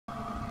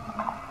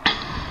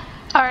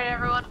Alright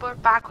everyone, we're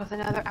back with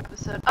another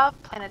episode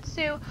of Planet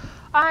Zoo.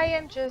 I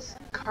am just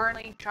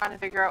currently trying to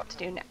figure out what to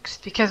do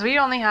next because we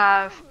only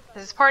have,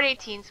 this is part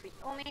 18, so we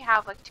only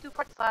have like 2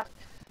 parts left.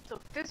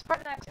 So this part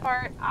and the next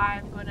part,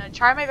 I'm going to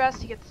try my best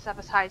to get this up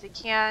as high as I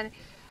can.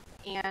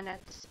 And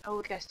it's,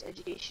 oh, guest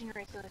education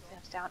regular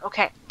thumbs down.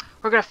 Okay,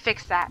 we're going to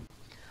fix that.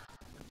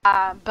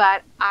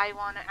 But I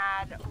want to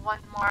add one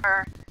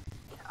more,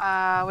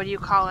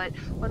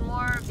 one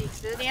more of the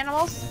exhibit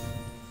animals.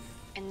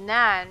 And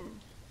then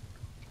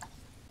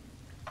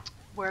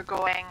we're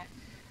going,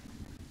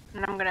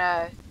 and I'm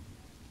gonna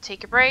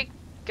take a break,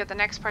 get the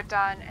next part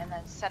done, and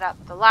then set up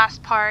the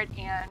last part.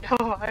 And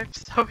oh, I'm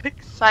so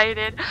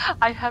excited!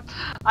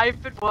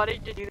 I've been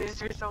wanting to do this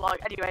for so long.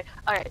 Anyway,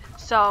 alright,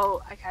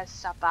 so I gotta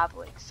stop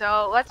babbling.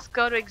 So let's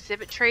go to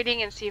exhibit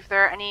trading and see if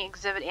there are any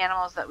exhibit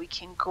animals that we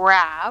can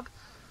grab,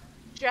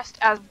 just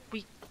as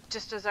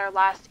our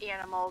last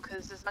animal.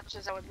 Because as much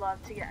as I would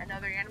love to get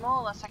another animal,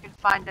 unless I can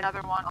find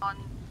another one on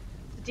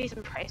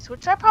decent price,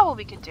 which I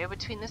probably could do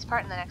between this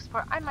part and the next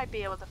part, I might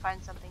be able to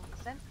find something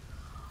decent.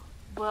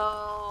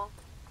 Well,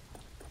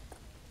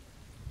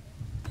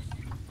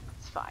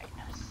 it's fine.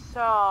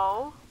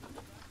 So,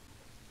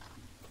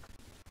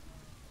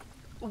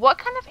 what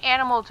kind of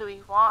animal do we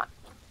want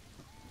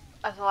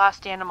as the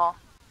last animal?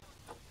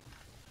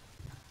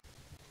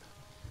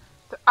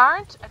 There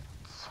aren't a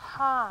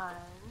ton.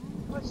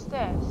 What's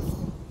this?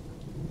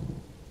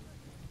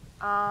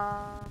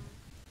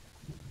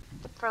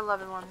 For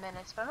 11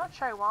 minutes, but I'm not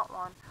sure I want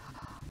one.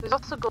 There's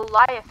also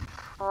Goliath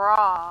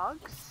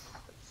frogs.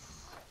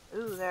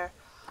 Ooh, their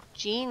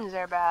genes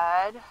are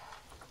bad.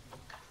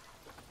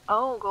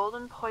 Oh,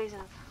 golden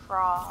poison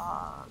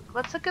frog.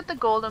 Let's look at the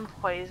golden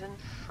poison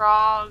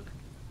frog.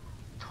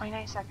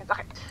 29 seconds.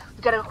 Okay,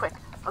 we gotta go quick.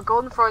 A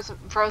golden golden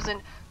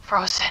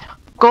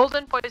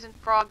poison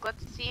frog.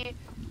 Let's see.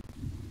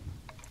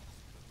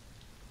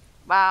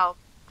 Wow,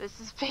 this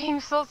is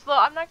being so slow.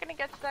 I'm not gonna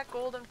get to that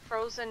golden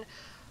frozen.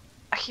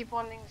 I keep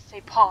wanting to say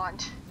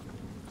pond.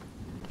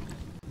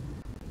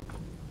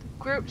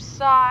 Group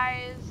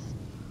size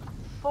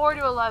 4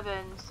 to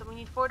 11. So we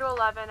need 4 to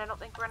 11. I don't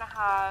think we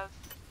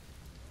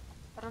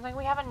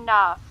have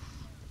enough.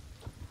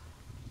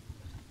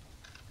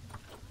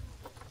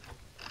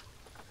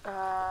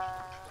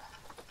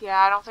 Yeah,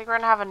 I don't think we're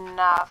gonna have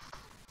enough.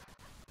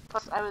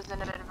 Plus, I was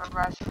in a bit of a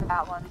rush for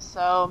that one,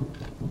 so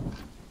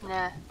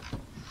nah.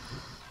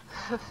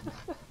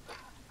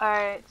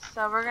 Alright,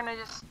 so we're gonna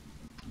just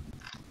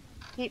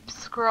keep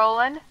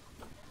scrolling.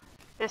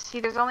 See,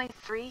 there's only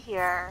 3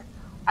 here.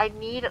 I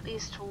need at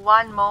least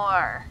 1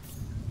 more.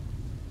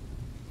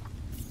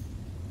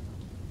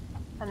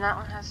 And that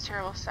one has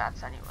terrible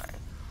stats anyway.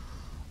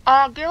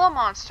 Gila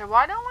Monster.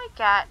 Why don't we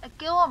get a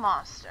Gila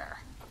Monster?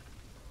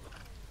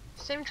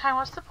 Same time,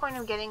 what's the point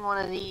of getting one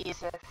of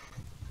these if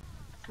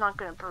it's not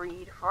gonna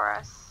breed for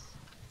us?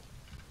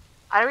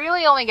 I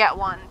really only get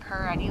 1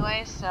 per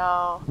anyway,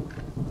 so...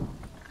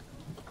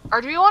 Or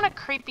do we want a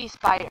creepy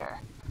spider?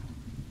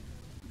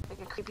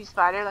 Like a creepy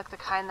spider, like the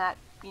kind that,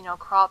 you know,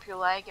 crawl up your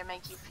leg and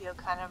make you feel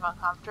kind of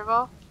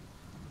uncomfortable.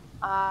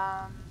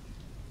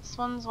 This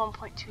one's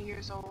 1.2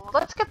 years old.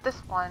 Let's get this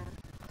one.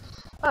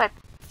 Okay.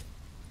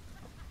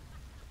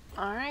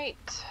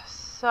 Alright,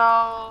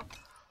 so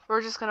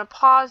we're just gonna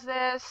pause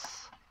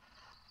this,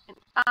 and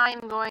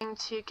I'm going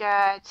to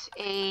get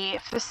a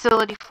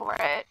facility for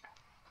it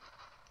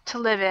to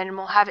live in, and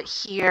we'll have it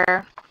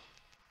here.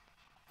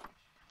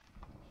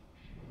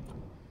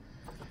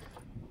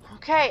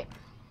 Okay.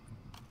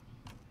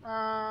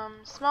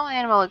 Small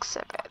animal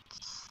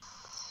exhibits.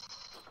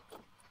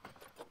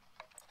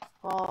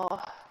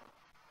 We'll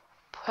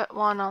put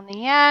one on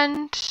the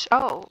end.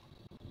 Oh,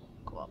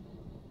 cool.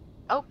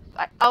 Oh,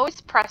 I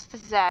always press the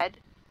Z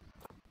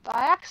by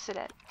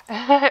accident.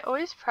 I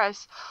always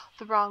press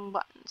the wrong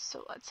button.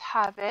 So let's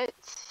have it.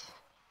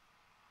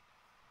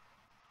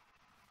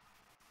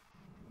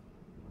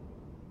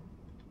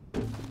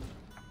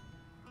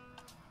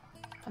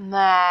 And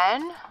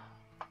then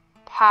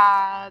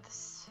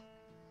paths.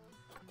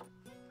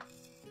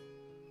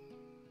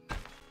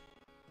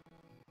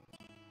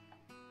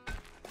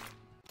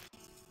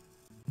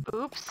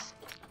 Oops,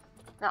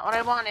 not what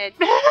I wanted.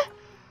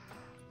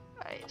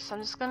 Alright, so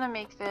I'm just gonna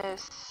make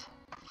this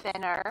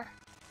thinner.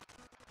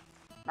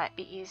 Might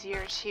be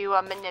easier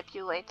to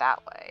manipulate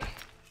that way.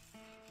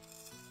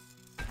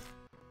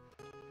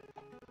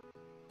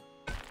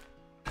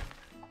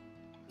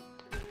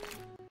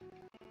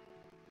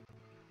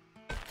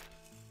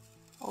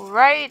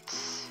 Alright.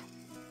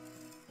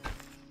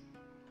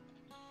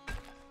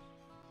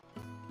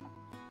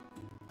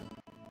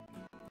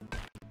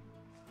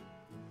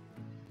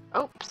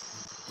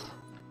 Oops.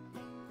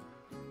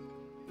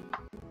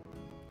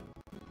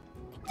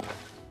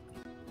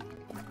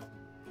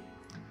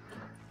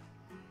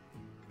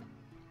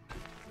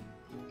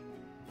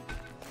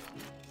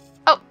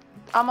 Oh,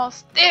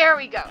 almost. There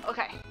we go.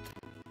 Okay.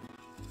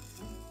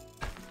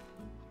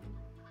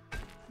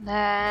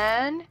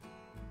 Then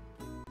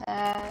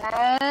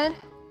I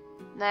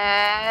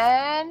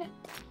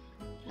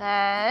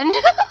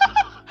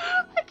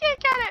can't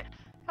get it.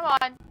 Come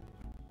on.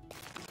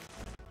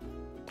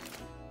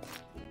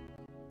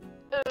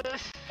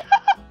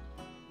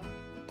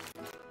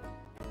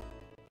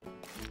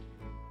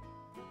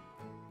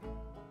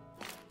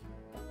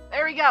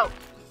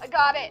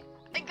 got it!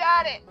 I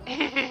got it!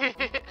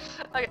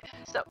 Okay,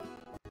 so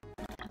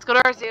let's go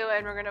to our zoo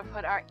and we're gonna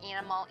put our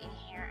animal in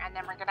here and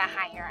then we're gonna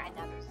hire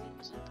another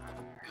zookeeper.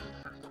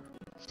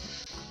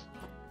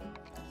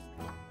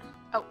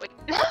 Oh, wait.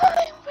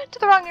 I went to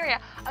the wrong area.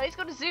 I always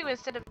go to zoo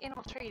instead of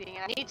animal trading,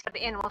 and I need to go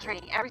to animal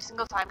trading every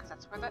single time because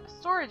that's where the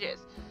storage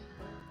is.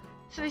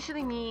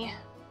 Silly me.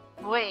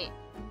 Wait.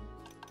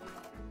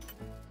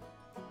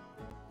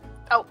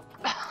 Oh.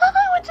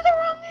 I went to the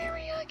wrong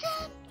area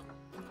again.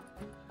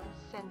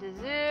 Send to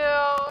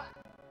zoo.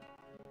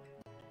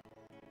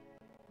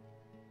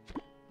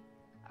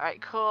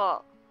 Alright,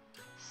 cool.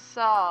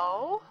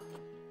 So,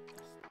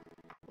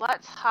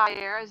 let's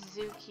hire a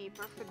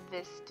zookeeper for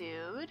this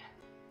dude.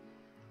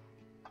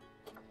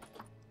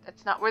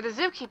 That's not where the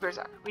zookeepers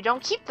are. We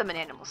don't keep them in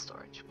animal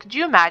storage. Could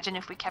you imagine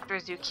if we kept our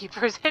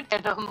zookeepers in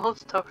animal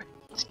storage?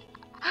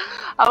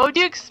 How would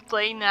you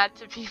explain that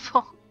to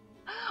people?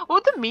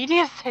 What would the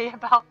media say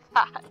about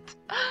that?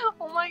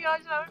 Oh my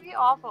gosh, that would be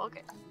awful.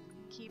 Okay.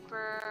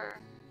 Keeper.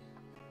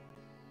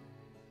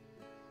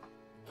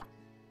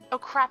 Oh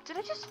crap, did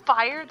I just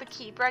fire the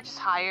keeper I just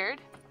hired?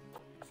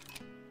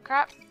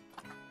 Crap.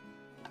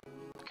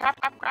 Crap.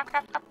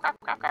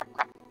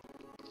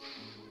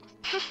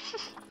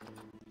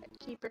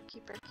 Keeper.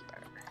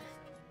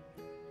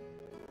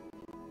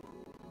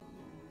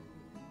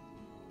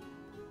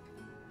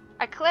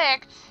 I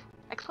clicked.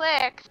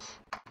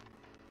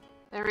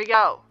 There we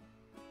go.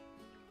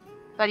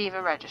 That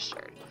even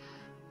registered.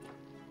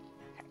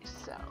 Okay,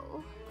 so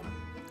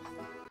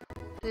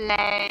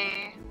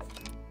play.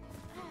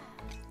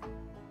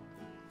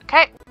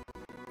 Okay.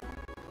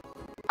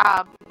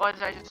 What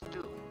did I just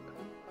do?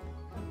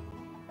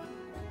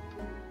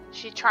 Is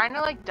she trying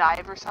to like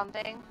dive or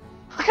something?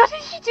 What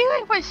is she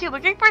doing? Was she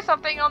looking for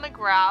something on the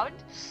ground?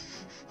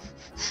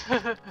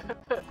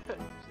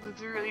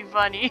 That's really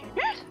funny.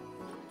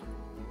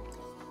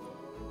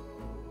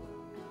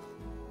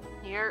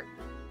 Here.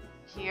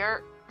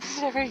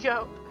 There we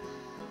go.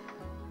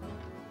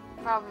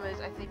 Problem is,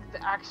 I think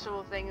the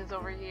actual thing is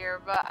over here,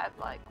 but I'm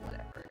like,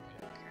 whatever.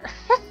 I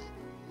don't care.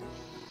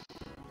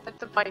 At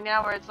the point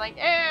now where it's like,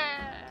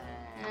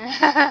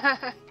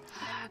 The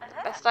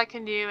best I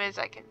can do is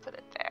I can put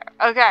it there.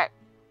 Okay.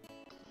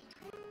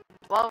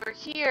 While we're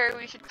here,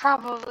 we should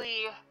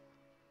probably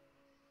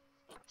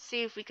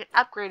see if we can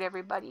upgrade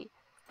everybody.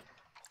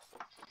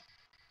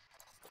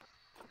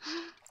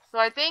 So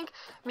I think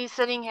me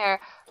sitting here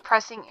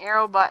pressing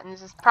arrow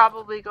buttons is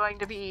probably going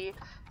to be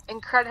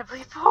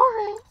incredibly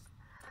boring.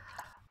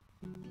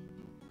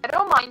 I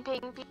don't mind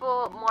paying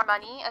people more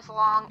money as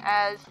long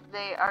as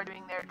they are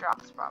doing their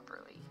jobs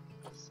properly.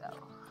 So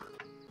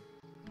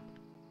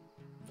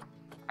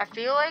I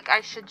feel like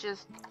I should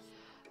just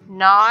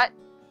not.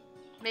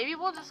 Maybe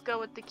we'll just go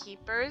with the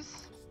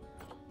keepers,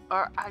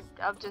 or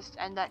I'll just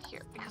end that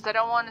here because I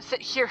don't want to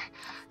sit here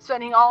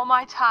spending all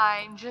my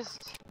time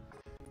just,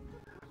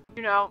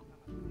 you know,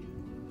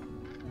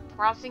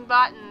 pressing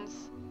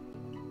buttons.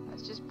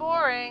 That's just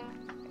boring.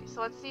 Okay,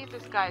 so let's see if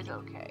this guy's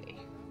okay.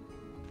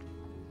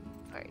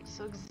 Alright,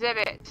 so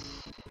exhibit.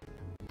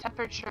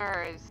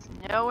 Temperature is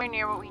nowhere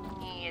near what we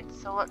need,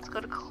 so let's go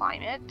to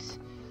climate.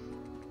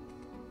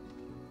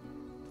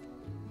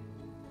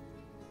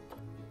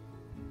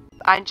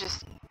 I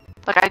just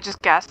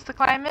guessed the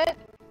climate.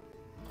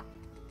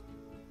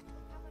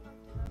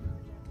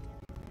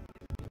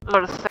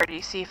 Go to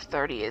 30, see if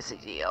 30 is a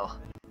deal.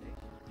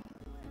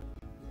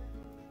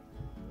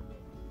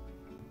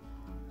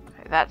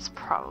 Okay, that's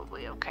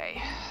probably okay.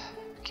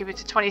 Keep it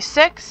to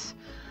 26.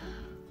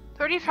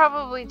 30 is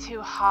probably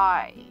too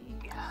high.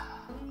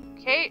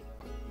 Okay,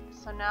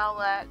 so now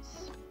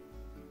let's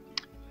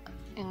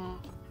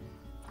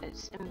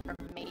it's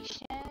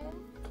information.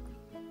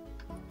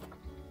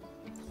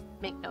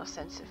 Make no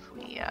sense if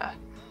we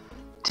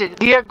did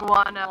the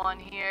iguana one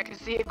here, because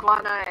the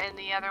iguana and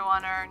the other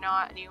one are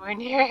not anywhere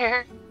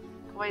near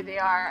the way they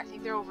are. I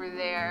think they're over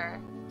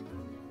there.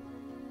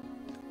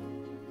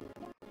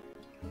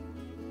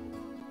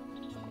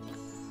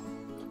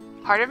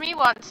 Part of me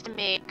wants to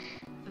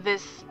make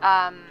this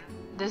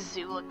the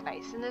zoo look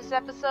nice in this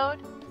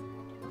episode.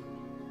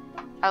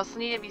 I also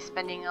need to be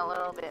spending a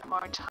little bit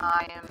more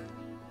time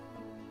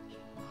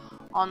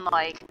on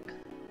like,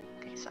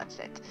 okay, so that's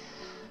it.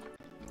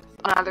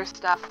 On other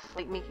stuff,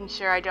 like making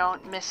sure I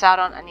don't miss out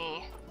on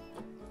any.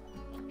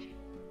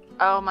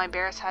 Oh, my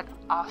bears had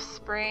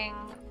offspring.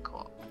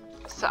 Cool.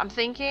 So I'm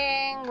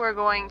thinking we're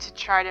going to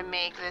try to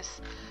make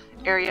this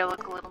area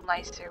look a little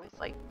nicer with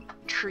like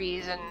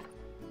trees and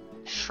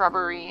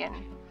shrubbery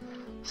and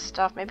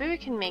stuff. Maybe we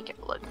can make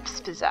it look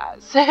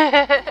pizzazz.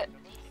 I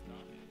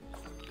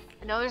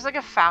know there's like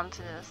a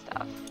fountain and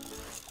stuff.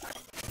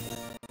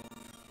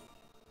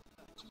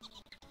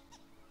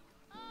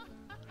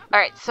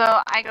 Alright,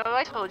 so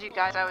I told you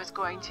guys I was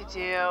going to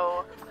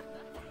do,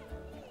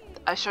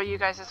 I'll show you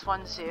guys this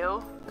one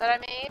zoo that I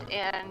made,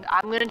 and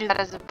I'm going to do that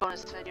as a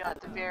bonus video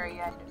at the very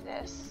end of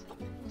this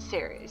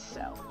series,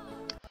 so.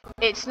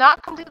 It's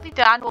not completely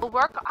done, I'll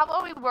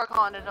probably work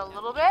on it a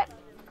little bit,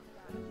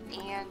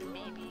 and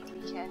maybe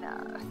we can,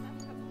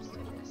 let's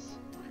do this.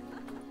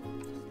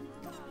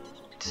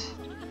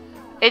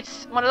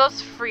 It's one of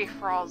those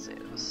free-for-all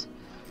zoos.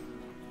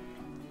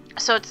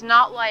 So it's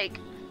not like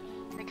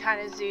the kind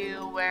of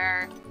zoo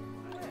where...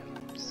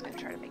 I'm just gonna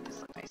try to make this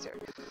look nicer.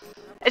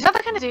 It's not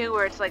the kind of zoo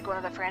where it's like one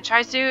of the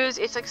franchise zoos.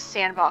 It's like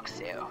Sandbox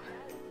Zoo.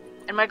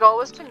 And my goal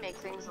was to make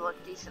things look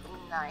decently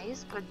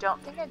nice, but I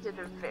don't think I did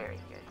a very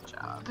good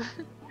job.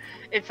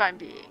 If I'm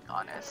being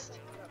honest.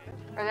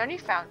 Are there any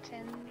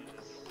fountains?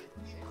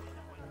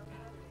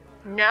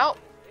 No.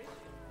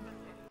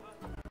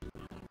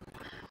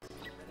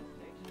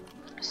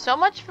 So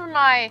much for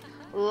my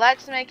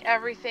let's make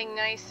everything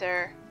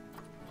nicer.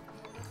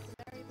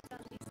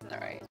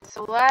 Alright,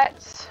 so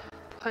let's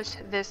put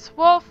this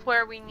wolf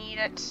where we need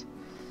it.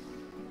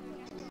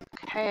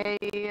 Okay.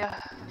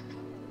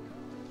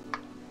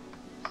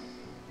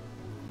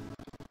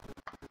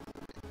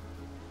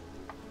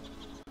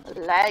 The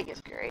leg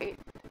is great.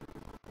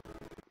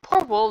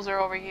 Poor wolves are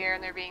over here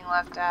and they're being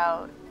left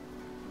out.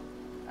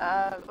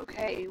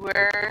 Okay,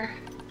 where...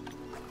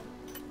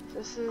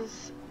 This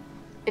is...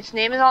 Its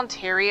name is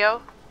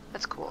Ontario.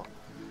 That's cool.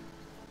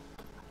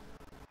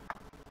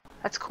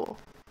 That's cool.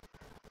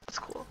 That's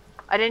cool.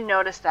 I didn't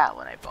notice that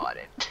when I bought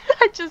it.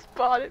 I just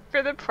bought it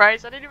for the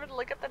price. I didn't even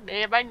look at the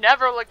name. I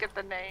never look at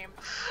the name.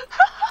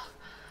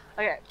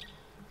 Okay.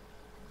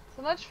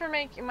 So much for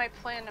making my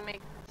plan to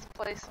make this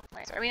place look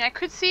nicer. I mean, I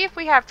could see if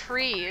we have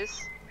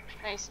trees.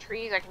 Nice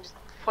trees I can just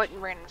put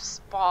in random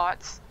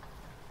spots.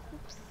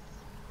 Oops.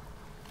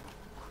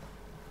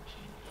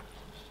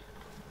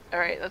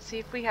 Alright, let's see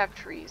if we have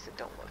trees that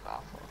don't look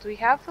awful. Do we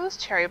have those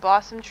cherry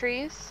blossom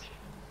trees?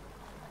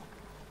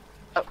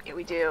 Oh, yeah,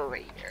 we do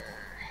right here.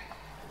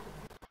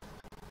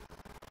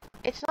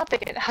 It's not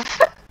big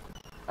enough.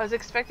 I was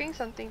expecting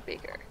something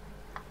bigger.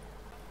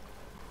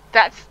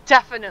 That's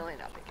definitely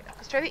not big enough.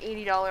 Let's try the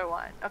 $80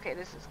 one. Okay,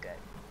 this is good.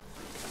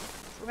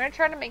 So we're going to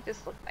try to make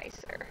this look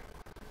nicer.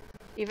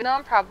 Even though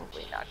I'm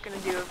probably not going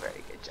to do a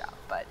very good job.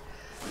 But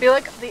I feel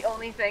like the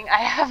only thing I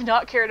have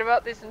not cared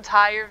about this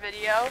entire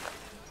video,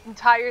 this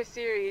entire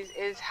series,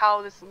 is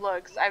how this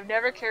looks. I've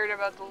never cared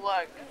about the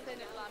look.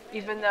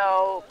 Even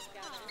though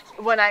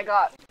when I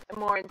got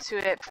more into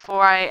it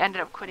before I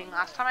ended up quitting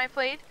last time I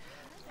played,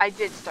 I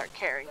did start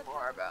caring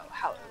more about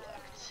how it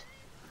looked.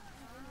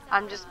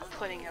 I'm just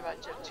putting a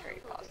bunch of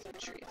cherry blossom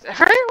trees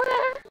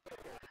everywhere.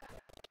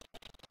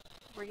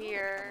 We're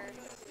here.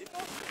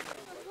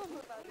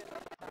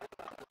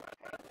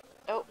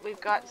 Oh, we've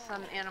got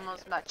some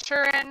animals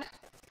maturing.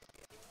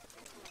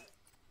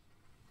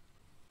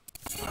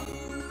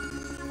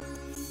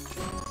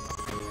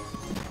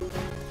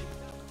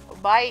 A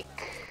bike.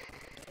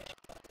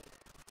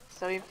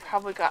 So we've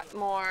probably got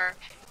more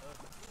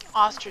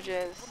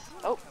ostriches.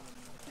 Oh,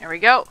 there we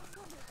go.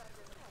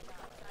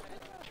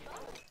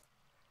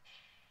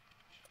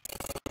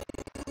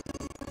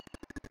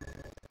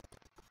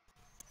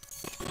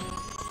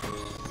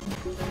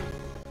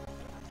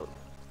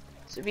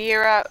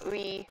 Zabira,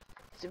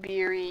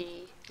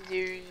 Zabiri.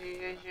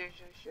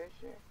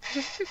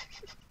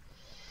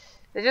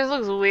 It just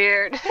looks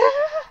weird. Is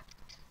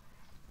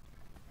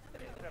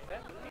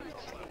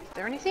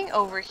there anything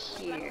over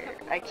here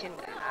I can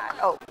add?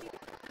 Oh.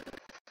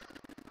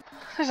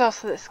 There's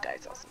also this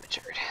guy's also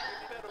matured.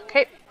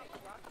 Okay.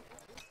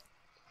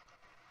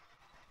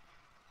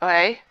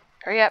 Okay.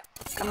 Hurry up.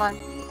 Come on.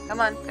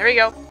 Come on. There we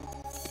go.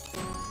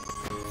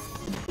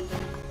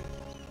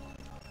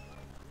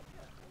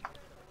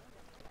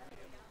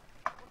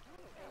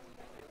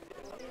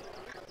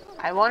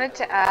 I wanted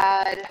to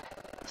add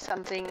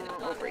something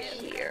over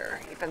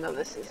here, even though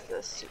this is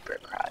the super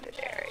crowded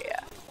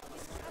area.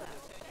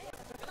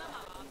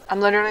 I'm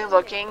literally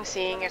looking,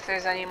 seeing if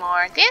there's any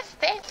more. This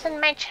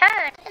and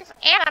mature. This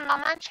animal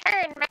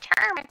matured.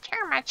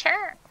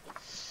 Mature.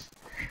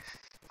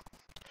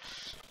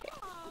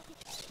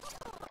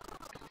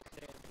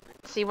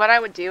 See, what I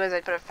would do is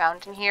I'd put a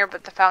fountain here,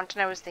 but the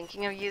fountain I was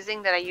thinking of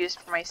using that I used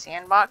for my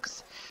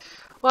sandbox,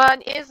 well,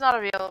 it is not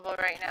available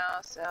right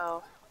now,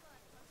 so...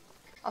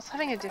 I was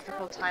having a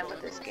difficult time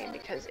with this game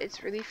because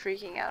it's really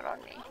freaking out on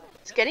me.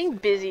 It's getting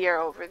busier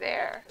over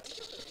there.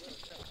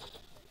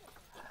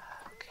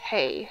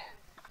 Okay.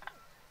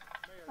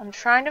 I'm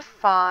trying to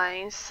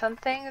find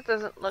something that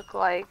doesn't look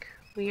like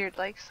weird,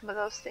 like some of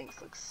those things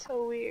look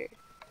so weird.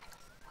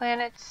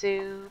 Planet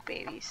Zoo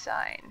baby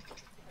sign.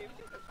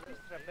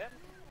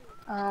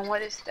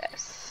 What is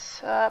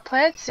this?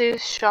 Planet Zoo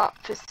shop.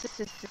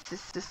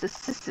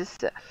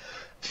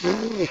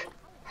 I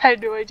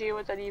had no idea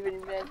what that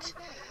even meant.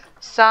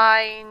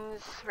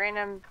 Signs,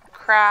 random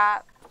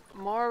crap,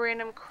 more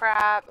random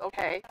crap.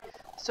 Okay,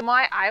 so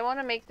I want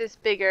to make this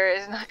bigger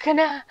is not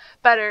gonna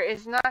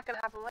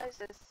happen. What is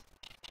this?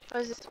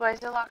 What is this? Why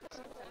is it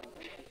locked?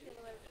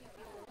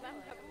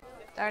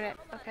 Darn it.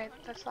 Okay,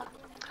 that's locked.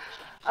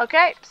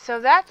 Okay, so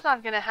that's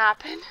not gonna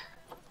happen.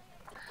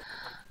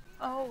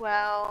 Oh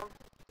well.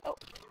 Oh.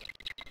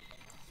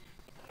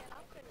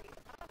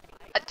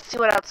 Let's see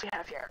what else we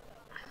have here.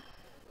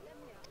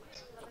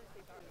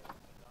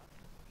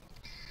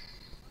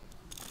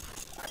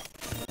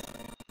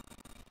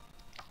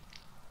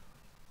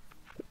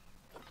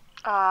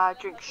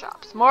 Drink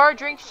shops. More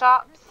drink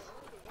shops.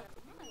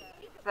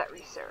 vet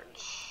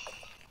research.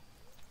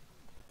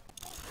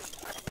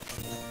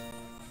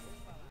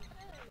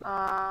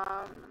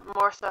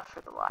 More stuff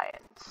for the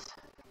lions.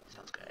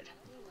 Sounds good.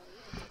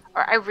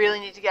 Or I really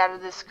need to get out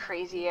of this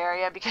crazy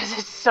area because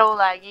it's so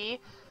laggy.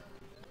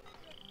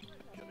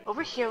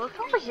 Over here, look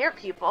over here,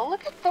 people.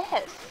 Look at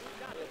this.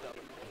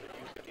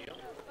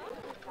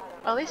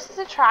 Well, at least it's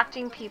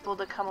attracting people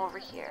to come over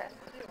here.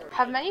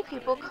 Have many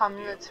people come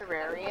to the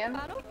terrarium?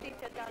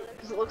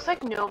 Because it looks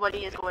like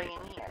nobody is going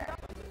in here.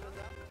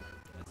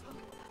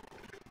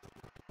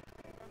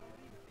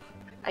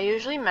 I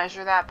usually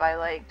measure that by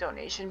like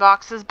donation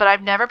boxes, but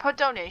I've never put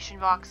donation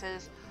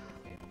boxes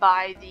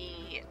by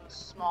the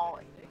small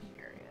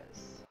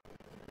areas.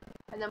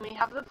 And then we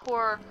have the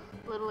poor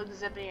little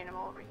exhibit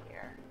animal over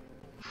here.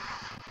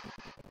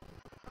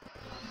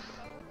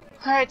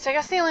 Alright, so I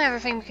guess the only other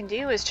thing we can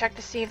do is check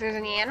to see if there's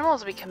any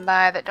animals we can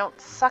buy that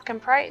don't suck in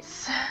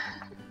price.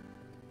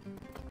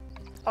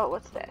 Oh,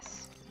 what's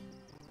this?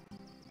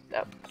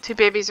 Oh, 2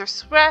 babies are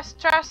stressed.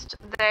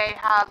 They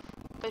have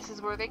places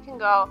where they can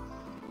go,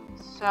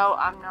 so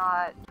I'm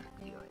not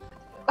doing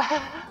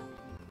it.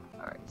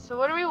 Alright, so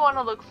what do we want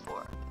to look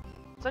for?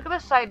 Let's look at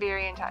the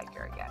Siberian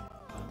tiger again.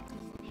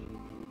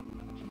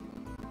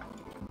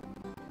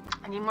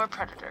 I need more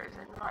predators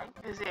in my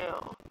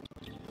zoo.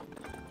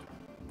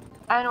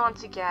 And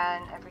once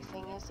again,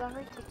 everything is a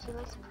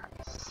ridiculous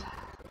price.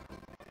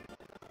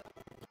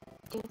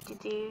 Do do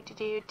do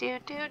do do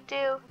do do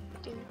do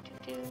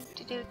do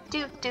do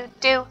do do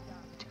do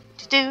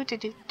do do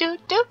do do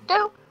do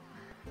do.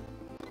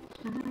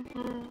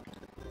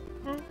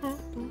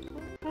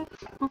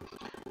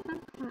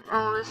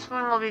 Oh, this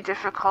one will be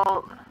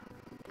difficult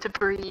to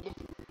breed.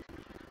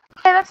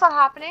 Okay, that's not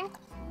happening.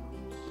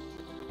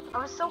 I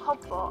was so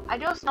hopeful. I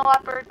do a snow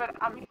leopard, but it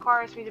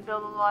requires me to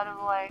build a lot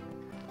of like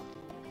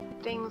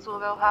things where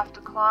they'll have to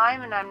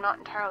climb, and I'm not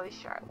entirely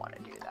sure I want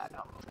to do that.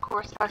 Of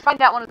course, if I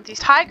find out one of these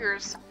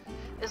tigers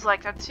is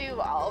like that too,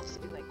 I'll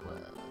just be like,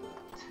 what?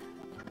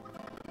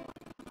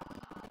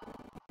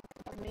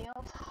 A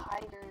male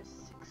tiger is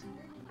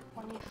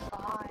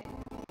 625.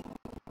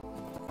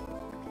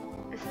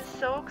 This is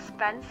so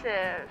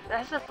expensive.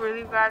 That's a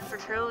really bad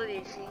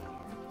fertility gene.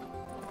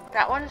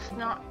 That one is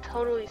not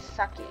totally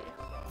sucky.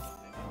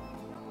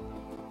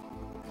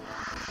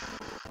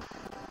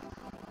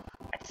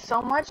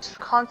 So much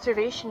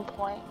conservation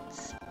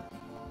points.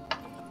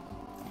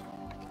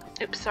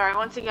 Oops, sorry.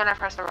 Once again, I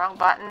pressed the wrong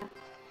button.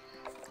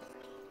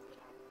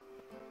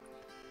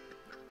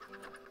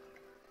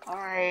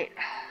 Alright.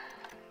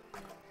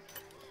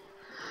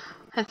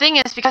 The thing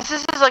is, because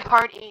this is like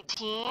part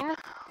 18,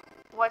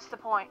 what's the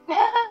point? You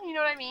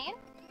know what I mean?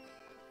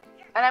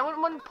 And I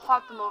wouldn't want to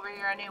plot them over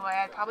here anyway.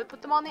 I'd probably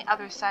put them on the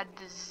other side of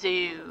the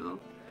zoo.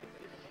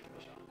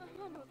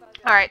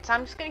 Alright, so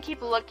I'm just gonna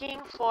keep looking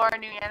for a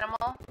new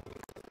animal.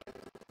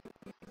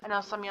 I know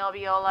some of y'all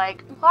be all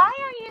like, why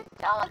are you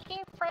still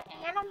looking for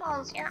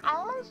animals? You're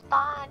almost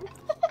done.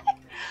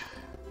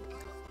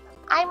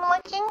 I'm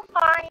looking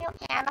for new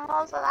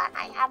animals so that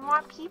I have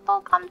more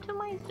people come to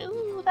my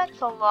zoo. That's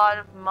a lot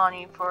of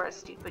money for a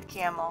stupid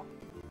camel.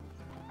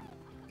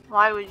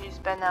 Why would you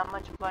spend that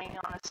much money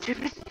on a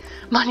stupid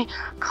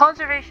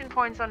conservation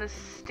points on a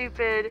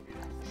stupid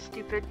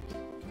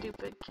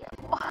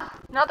camel?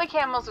 Not that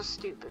camels are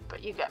stupid,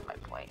 but you get my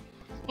point.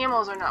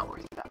 Camels are not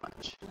worth that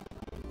much.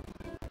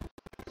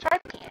 Try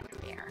panda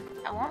bear.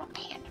 I want a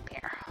panda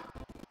bear.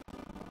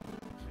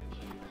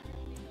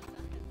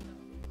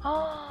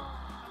 Oh,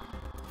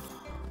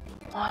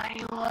 why do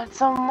you want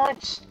so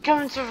much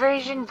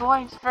conservation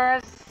points for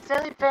a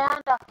silly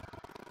panda?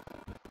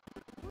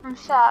 I'm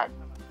sad.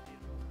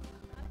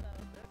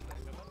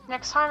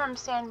 Next time I'm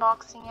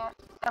sandboxing it,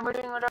 and we're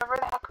doing whatever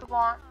the heck we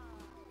want.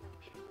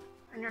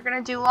 And you're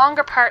gonna do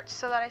longer parts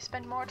so that I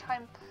spend more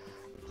time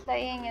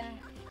playing and,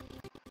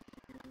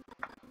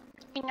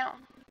 you know.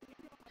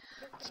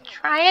 Let's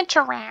try a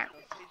giraffe.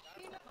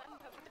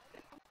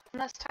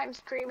 Less time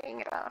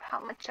screaming about how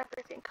much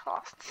everything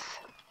costs.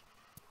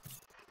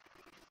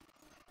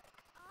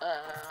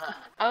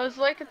 I was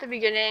like at the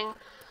beginning,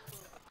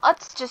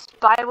 let's just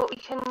buy what we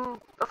can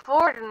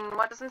afford and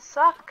what doesn't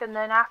suck. And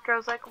then after I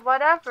was like,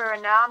 whatever.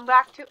 And now I'm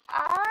back to,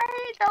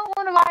 I don't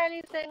want to buy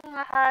anything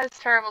that has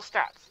terrible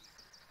stats.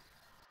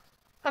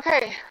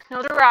 Okay,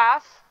 no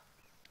giraffe.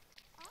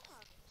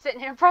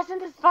 Sitting here pressing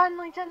this button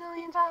like 10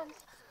 million times.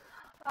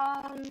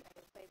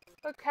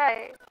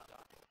 Okay.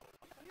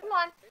 Come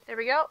on. There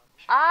we go.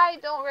 I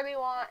don't really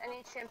want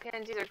any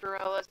chimpanzees or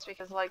gorillas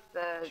because, like,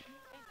 the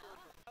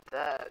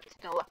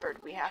snow leopard,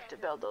 we have to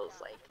build those,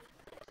 like,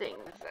 things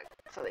that,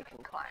 so they can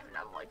climb. And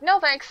I'm like, no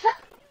thanks.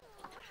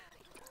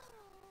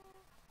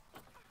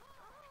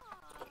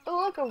 Oh,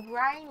 look, a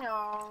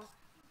rhino.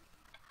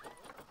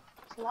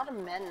 There's a lot of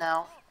men,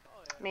 though.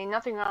 I mean,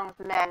 nothing wrong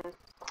with men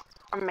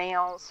or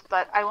males,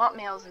 but I want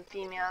males and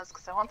females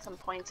because I want some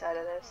points out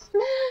of this.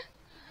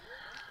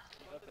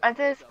 At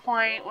this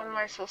point, what am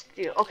I supposed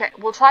to do? Okay,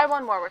 we'll try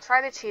one more. We'll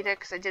try the cheetah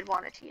because I did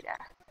want a cheetah.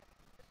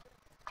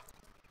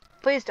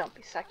 Please don't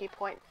be sucky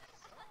points.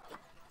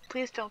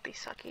 Please don't be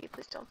sucky.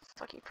 Please don't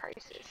sucky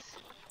prices.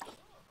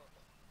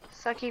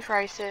 Sucky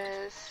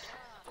prices.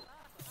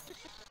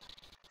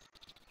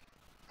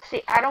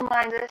 See, I don't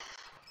mind this.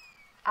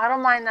 I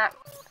don't mind that.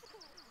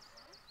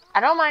 I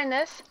don't mind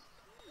this.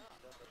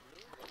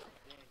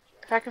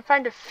 If I can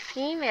find a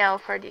female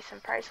for a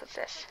decent price with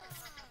this.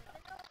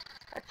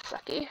 That's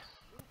sucky.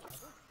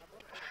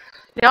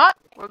 You know what?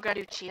 We're gonna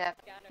do cheetah.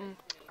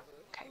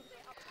 Okay.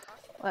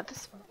 Let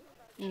this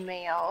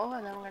male,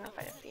 and then we're gonna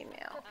find a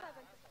female.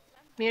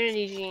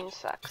 Immunity gene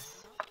sucks.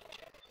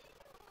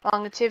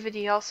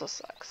 Longevity also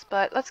sucks.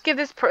 But let's give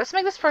this let's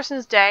make this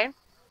person's day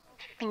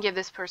and give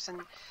this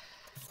person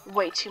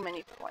way too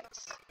many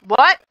points.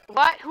 What?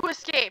 What? Who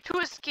escaped? Who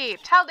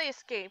escaped? How'd they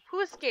escape?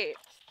 Who escaped?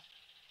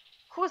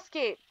 Who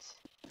escaped?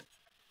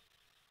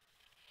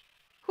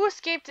 Who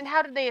escaped and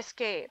how did they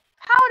escape?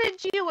 How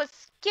did you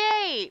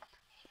escape?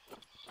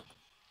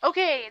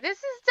 Okay, this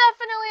is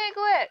definitely a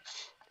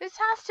glitch. This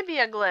has to be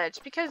a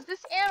glitch because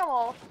this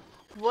animal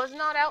was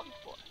not out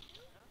before.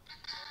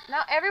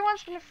 Now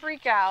everyone's gonna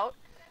freak out,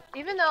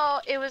 even though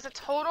it was a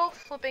total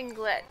flipping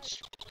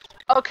glitch.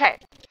 Okay,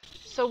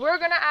 so we're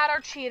gonna add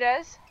our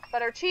cheetahs,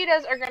 but our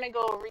cheetahs are gonna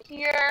go over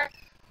here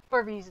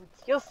for reasons.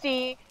 You'll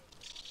see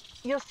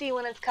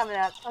when it's coming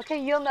up. Okay,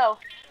 you'll know.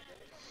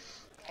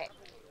 Okay,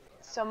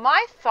 so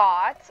my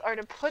thoughts are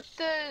to put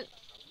the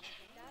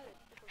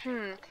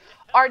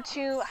are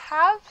to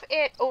have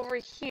it over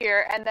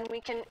here, and then we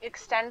can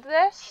extend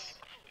this.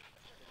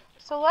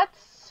 So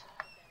let's,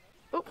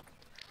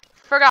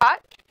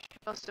 forgot,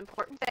 most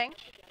important thing,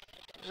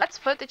 let's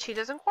put the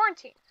cheetahs in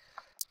quarantine.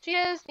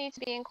 Cheetahs need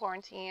to be in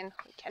quarantine.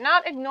 We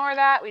cannot ignore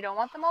that. We don't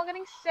want them all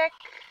getting sick.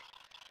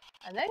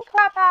 And then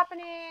crap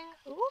happening.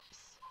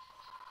 Oops.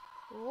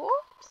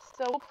 Whoops.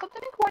 So we'll put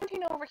them in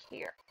quarantine over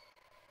here.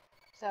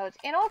 So it's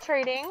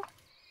infiltrating.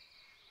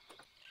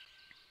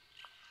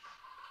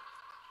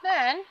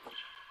 Then,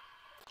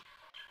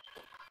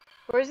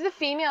 where's the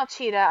female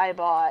cheetah I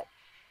bought?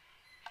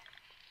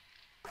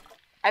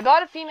 I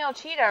bought a female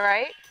cheetah,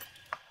 right?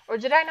 Or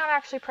did I not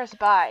actually press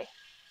buy?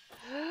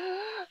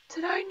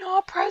 Did I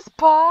not press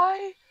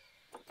buy?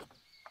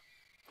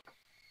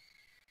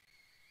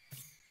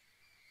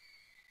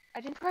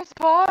 I didn't press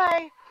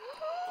buy.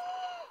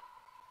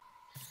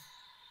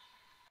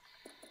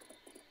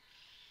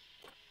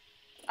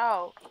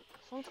 Oh,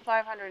 it's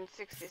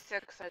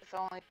 566. It's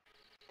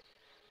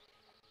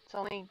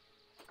only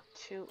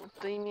 2.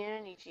 The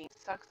immunity gene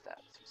sucks though,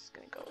 so I'm just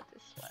gonna go with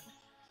this one.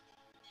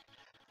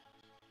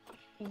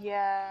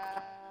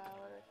 Yeah,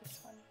 what about this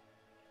one?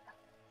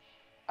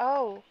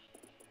 Oh,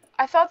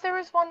 I thought there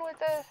was one with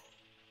a...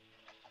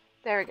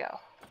 There we go.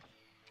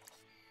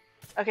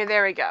 Okay,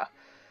 there we go.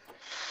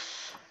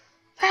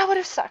 That would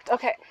have sucked.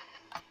 Okay.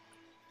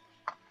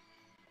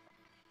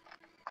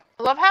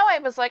 I love how I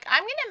was like,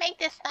 I'm gonna make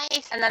this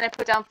nice, and then I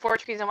put down 4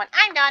 trees and went,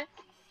 I'm done.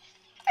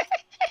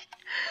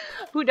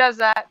 Who does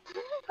that?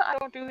 I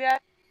don't do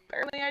that.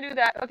 Apparently I do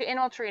that. Okay,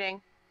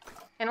 infiltrating.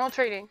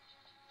 Infiltrating.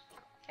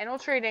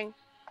 Infiltrating.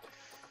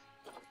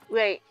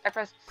 Wait, I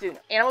pressed soon.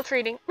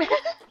 Infiltrating.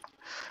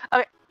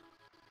 Okay.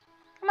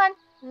 Come on.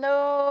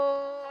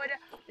 Load.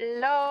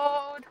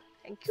 Load.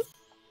 Thank you.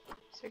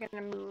 So we're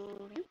gonna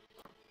move you.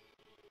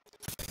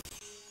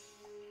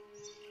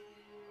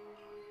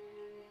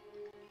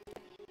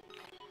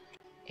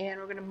 And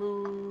we're gonna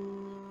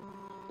move.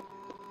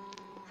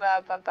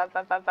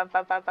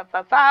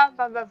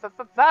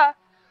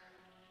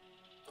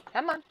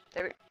 Come on.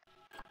 There we go.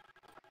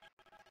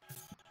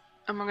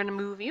 And we're gonna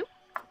move you.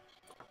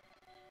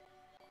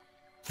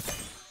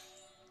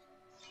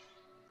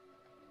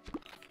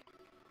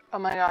 Oh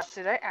my gosh,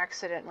 did I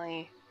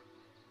accidentally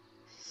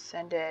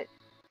send it?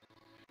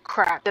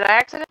 Crap, did I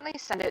accidentally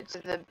send it to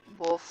the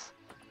wolf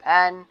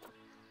pen?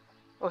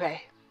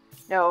 Okay.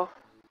 No.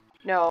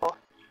 No.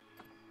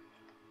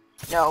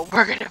 No,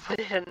 we're gonna put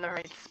it in the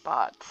right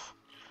spots.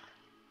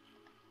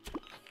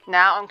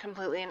 Now I'm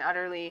completely and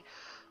utterly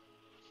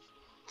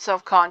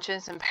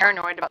self-conscious and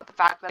paranoid about the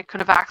fact that I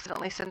could have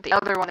accidentally sent the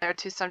other one there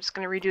too, so I'm just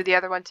gonna redo the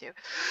other one too.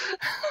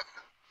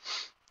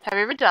 Have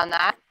you ever done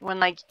that? When,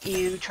 like,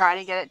 you try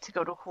to get it to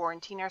go to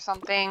quarantine or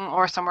something,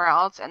 or somewhere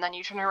else, and then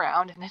you turn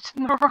around and it's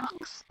in the wrong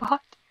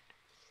spot?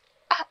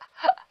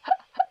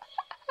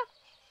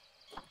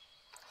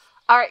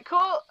 Alright,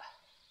 cool.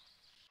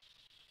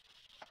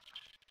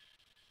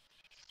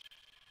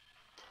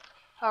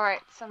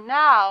 Alright, so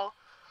now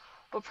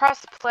we'll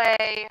press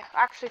play.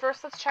 Actually,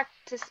 first let's check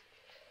to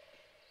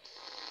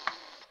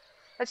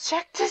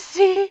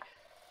see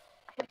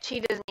what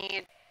cheetahs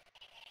need.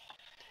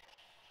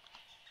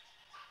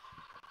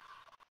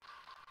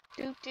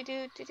 Okay.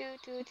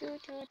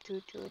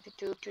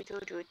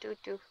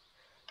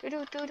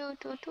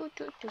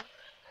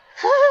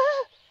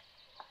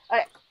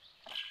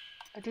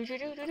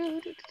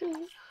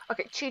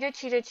 Okay, cheetah.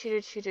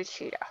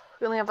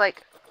 We only have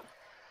like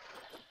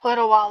a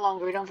little while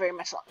longer. We don't have very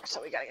much longer,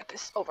 so we gotta get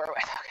this over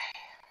with. Okay.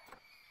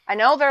 I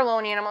know they're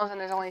lone animals, and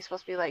there's only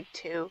supposed to be like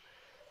two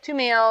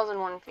males and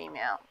 1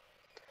 female.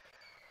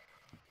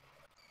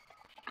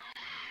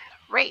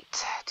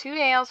 Right. 2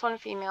 males, 1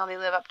 female. They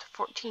live up to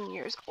 14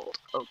 years old.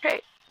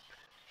 Okay.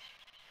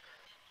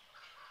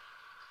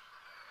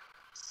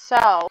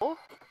 So,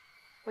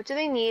 what do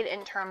they need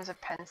in terms of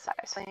pen size?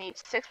 So they need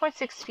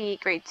 6.6 feet,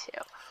 grade 2.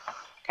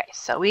 Okay,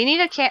 so we need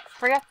to, can't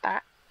forget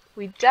that.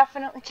 We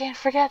definitely can't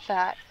forget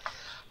that.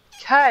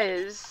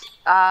 Because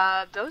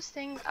those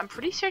things, I'm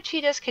pretty sure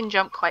cheetahs can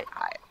jump quite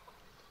high.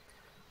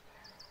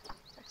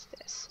 What's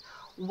this?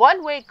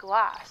 One-way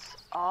glass.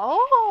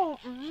 Oh,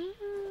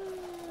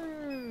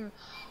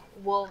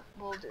 we'll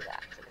do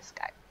that for this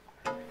guy.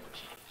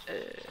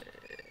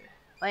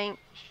 Link.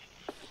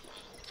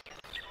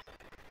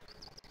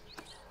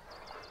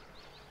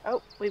 Oh,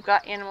 we've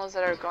got animals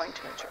that are going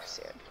to mature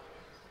soon.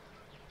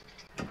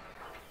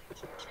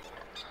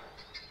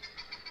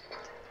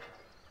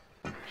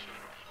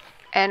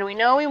 And we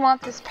know we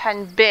want this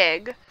pen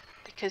big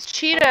because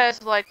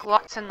cheetahs like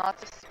lots and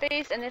lots of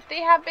space, and if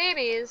they have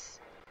babies,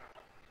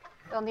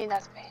 they'll need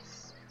that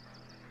space.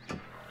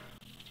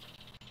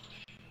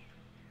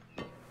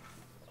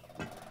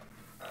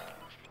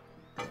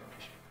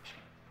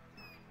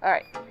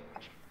 Alright.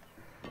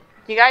 Do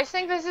you guys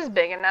think this is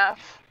big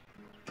enough?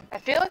 I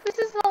feel like this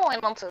is a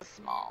little too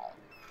small.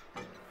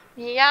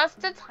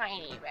 Just a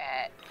tiny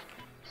bit.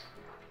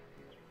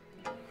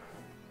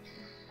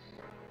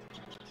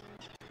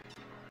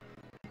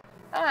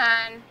 Come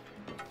on.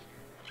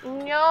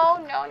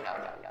 No.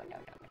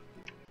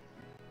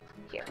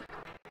 Here.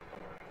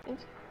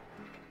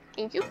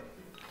 Thank you.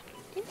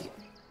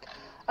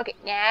 Okay,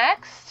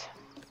 next.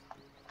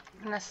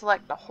 I'm gonna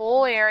select the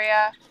whole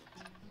area.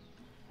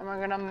 And we're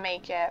gonna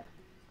make it...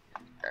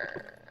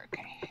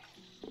 Okay.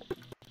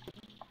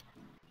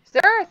 Is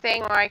there a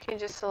thing where I can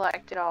just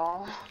select it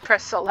all?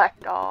 Press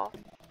select all.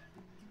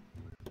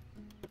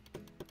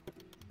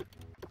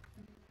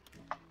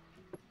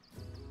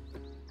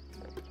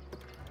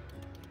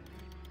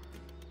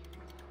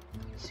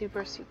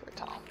 Super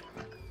tall.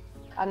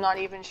 I'm not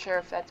even sure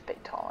if that's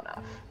big tall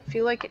enough. I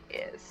feel like it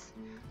is.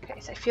 Okay,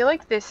 so I feel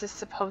like this is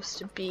supposed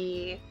to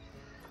be...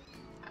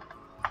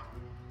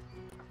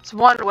 It's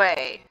one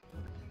way.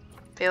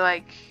 I feel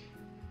like...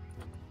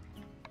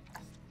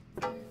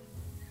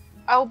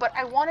 Oh, but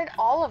I wanted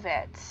all of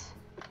it.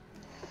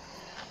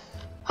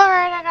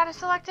 Alright, I gotta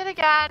select it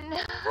again.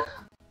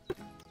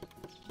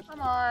 Come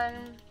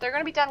on. They're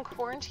gonna be done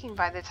quarantine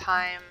by the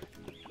time.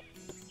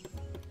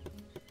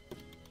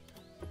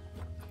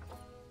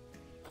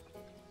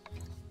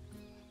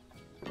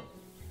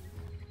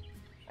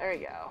 There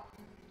we go.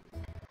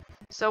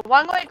 So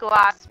one-way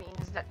glass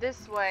means that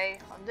this way,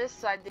 on this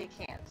side they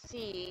can't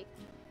see,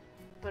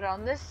 but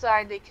on this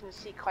side they can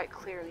see quite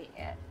clearly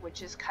in,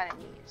 which is kind of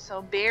neat.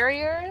 So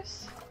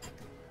barriers,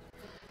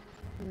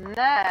 and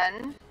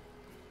then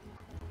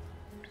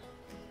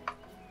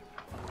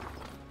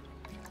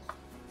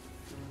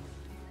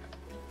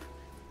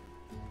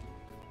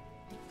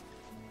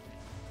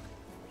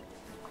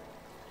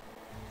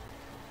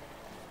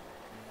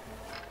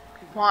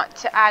we want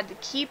to add the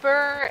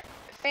keeper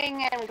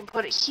thing, and we can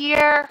put it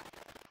here,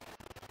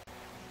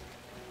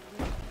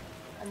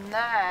 and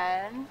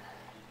then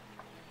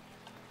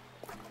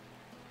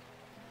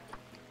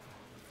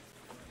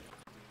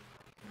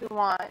we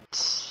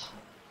want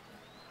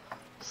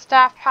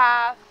staff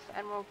path,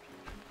 and we'll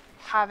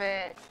have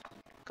it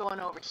going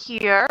over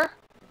here.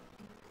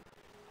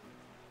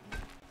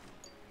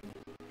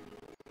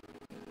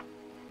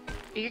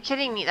 Are you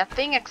kidding me? That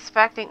thing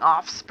expecting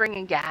offspring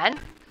again?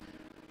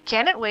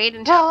 Can it wait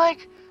until,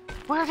 like,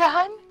 we're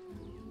done?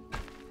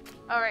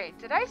 Alright,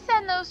 did I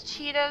send those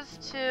cheetahs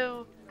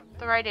to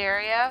the right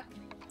area?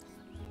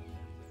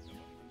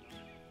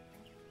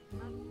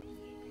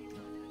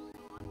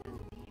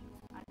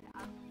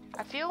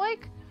 I feel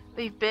like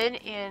they've been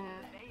in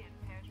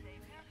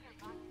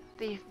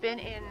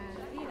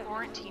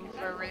quarantine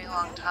for a really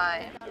long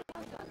time.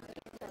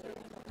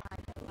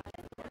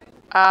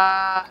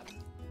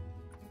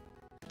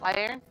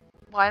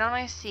 Why don't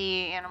I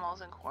see animals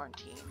in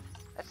quarantine?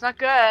 That's not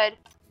good.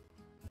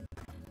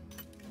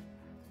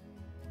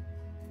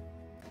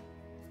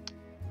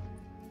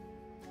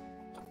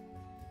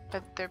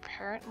 But they're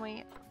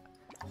apparently...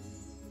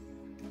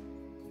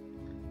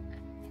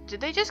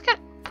 Did they just get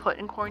put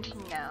in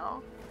quarantine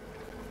now?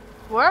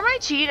 Where are my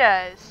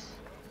cheetahs?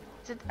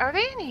 Are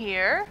they in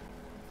here?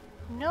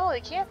 No, they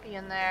can't be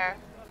in there.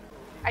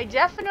 I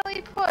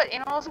definitely put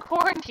animals in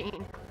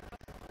quarantine.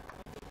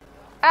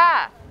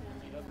 Ah!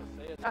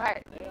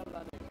 Okay.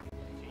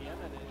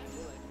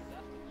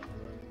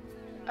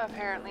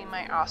 Apparently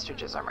my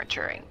ostriches are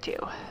maturing too,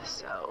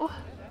 so...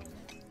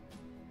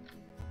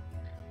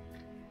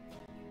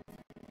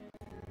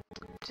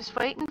 Just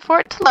waiting for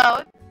it to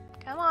load.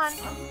 Come on.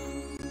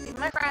 Be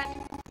my friend.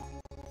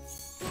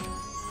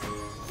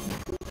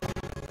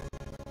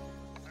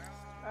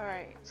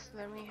 Alright, so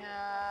then we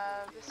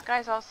have... This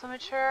guy's also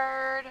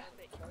matured.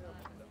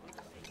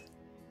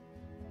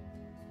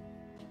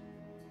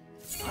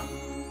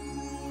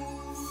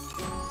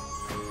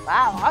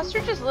 Wow,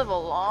 ostriches live a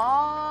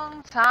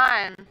long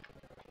time.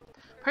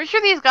 Pretty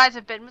sure these guys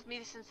have been with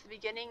me since the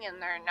beginning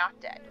and they're not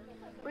dead.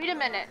 Wait a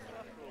minute.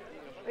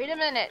 Wait a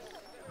minute.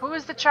 Who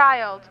is the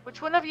child?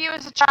 Which one of you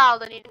is a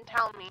child and you didn't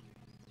tell me?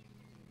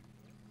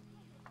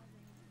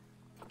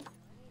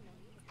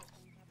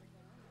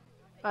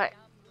 Okay,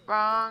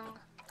 wrong. Okay,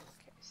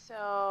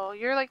 so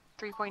you're like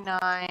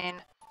 3.9.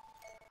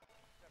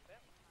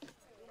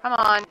 Come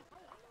on.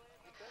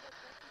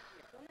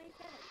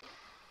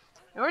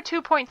 You're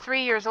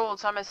 2.3 years old,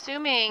 so I'm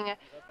assuming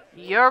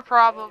you're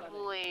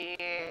probably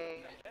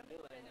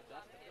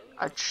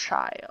a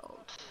child.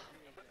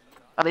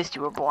 At least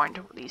you were born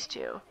to these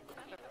two.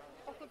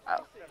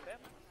 Oh.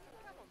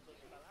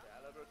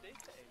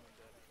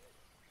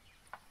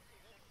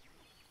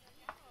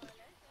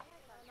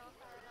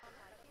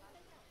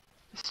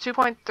 It's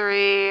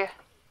 2.3,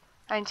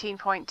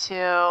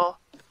 19.2,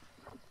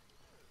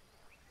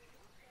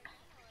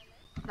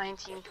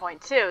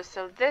 19.2.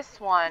 So this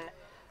one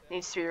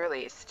needs to be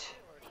released.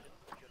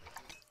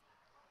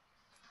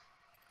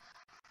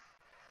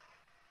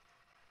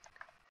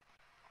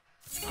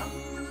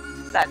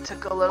 That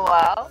took a little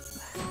while.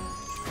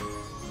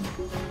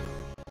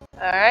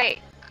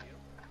 Alright.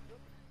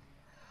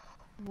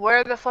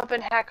 Where the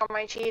flippin' heck are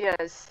my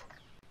cheetahs?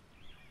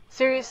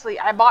 Seriously,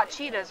 I bought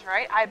cheetahs,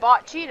 right? I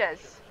bought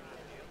cheetahs.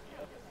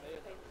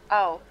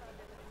 Oh.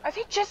 Are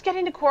they just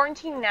getting to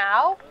quarantine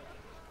now?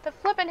 The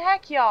flippin'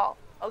 heck, y'all.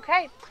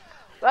 Okay.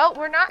 Well,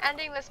 we're not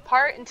ending this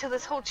part until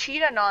this whole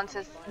cheetah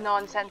nonsense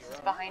is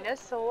behind us,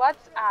 so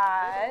let's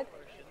add...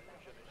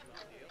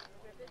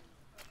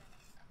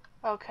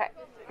 Okay,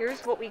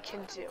 here's what we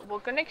can do. We're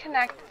gonna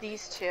connect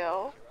these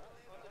two.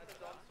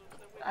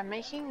 I'm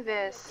making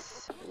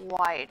this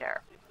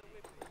wider.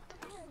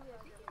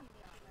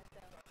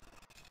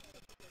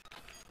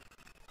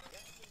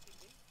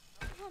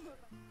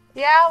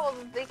 Yeah, well,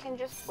 they can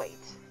just wait.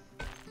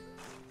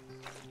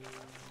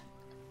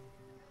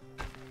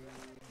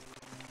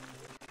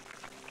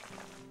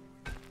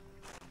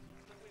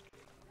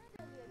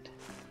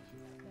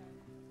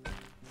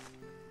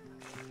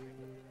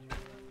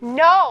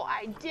 No,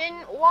 I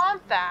didn't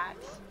want that.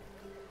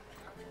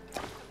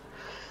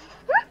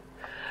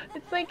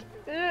 It's like,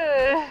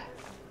 ugh.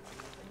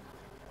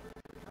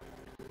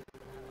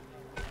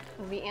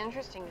 It'll be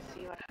interesting to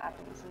see what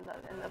happens in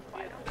the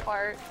final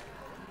part.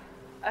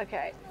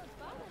 Okay,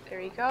 there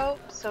you go.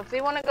 So if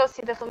they want to go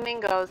see the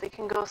flamingos, they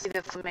can go see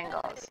the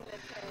flamingos.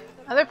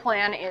 Another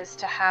plan is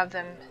to have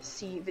them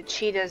see the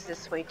cheetahs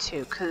this way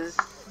too, because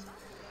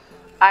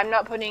I'm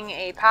not putting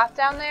a path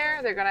down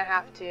there. They're gonna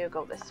have to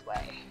go this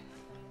way.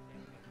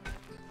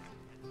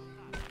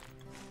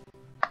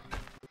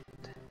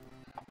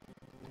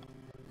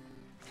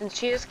 Since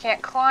cheetahs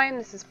can't climb,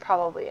 this is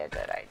probably a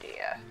good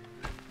idea.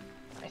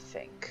 I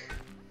think.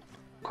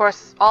 Of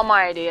course, all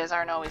my ideas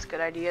aren't always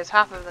good ideas.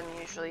 Half of them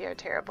usually are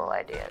terrible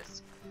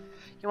ideas.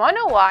 You wanna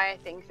know why I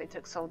think they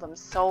took them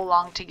so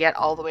long to get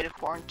all the way to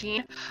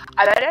quarantine?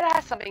 I bet it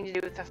has something to do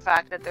with the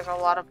fact that there's a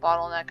lot of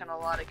bottleneck and a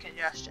lot of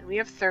congestion. We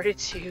have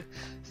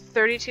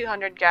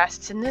 3,200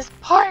 guests in this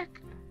park!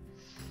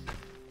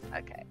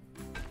 Okay.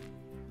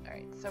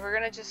 Alright, so we're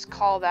gonna just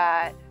call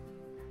that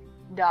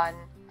done.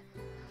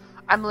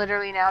 I'm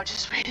literally now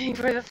just waiting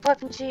for the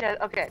flipping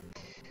cheetah. Okay.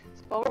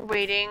 So while we're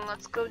waiting,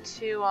 let's go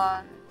to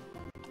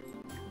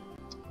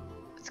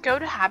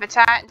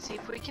Habitat and see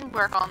if we can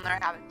work on their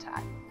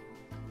habitat.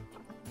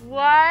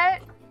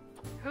 What?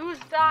 Who's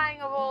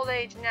dying of old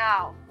age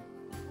now?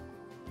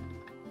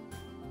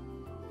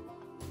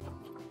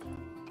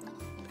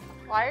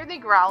 Why are they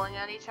growling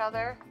at each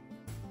other?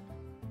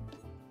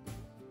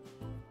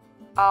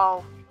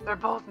 Oh, they're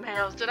both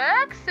males. Did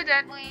I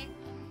accidentally?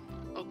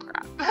 Oh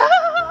crap.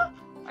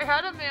 I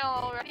had a male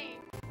already.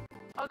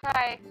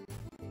 Okay.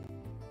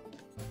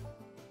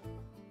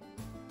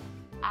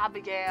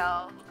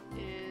 Abigail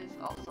is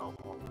also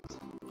old.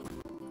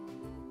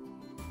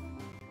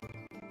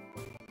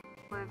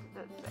 What is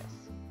this?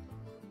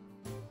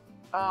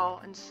 Oh,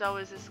 and so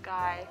is this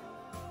guy.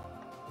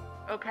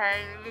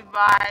 Okay,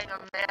 goodbye. The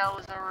male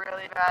was a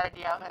really bad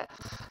idea. Okay.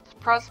 Let's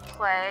press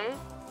play,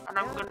 and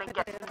I'm gonna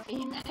get some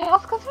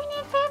females, because we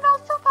need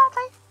females so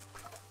badly.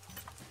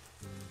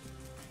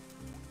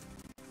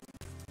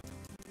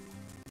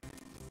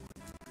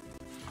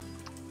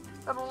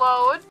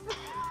 Load.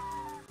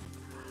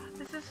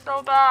 This is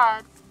so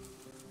bad.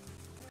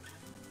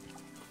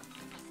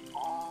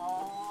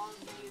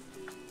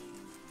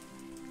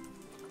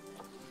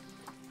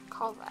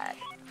 Call that.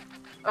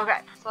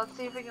 Okay, so let's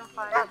see if we can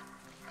find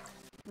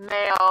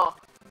male.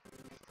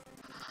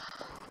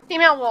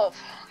 Female wolf.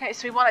 Okay,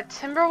 so we want a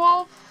timber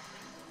wolf.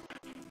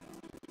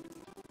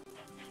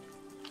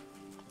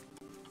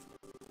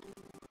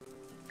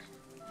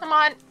 Come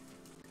on.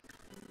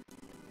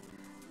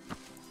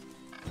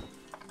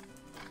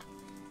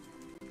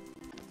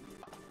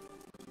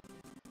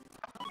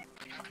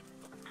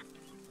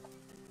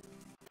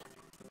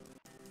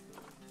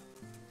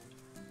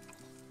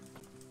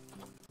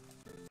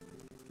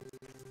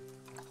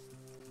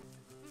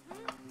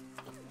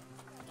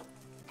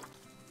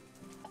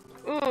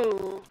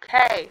 Ooh,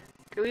 okay.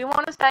 Do we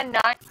want to spend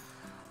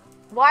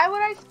Why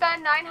would I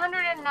spend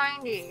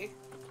 990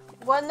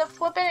 when the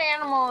flippin'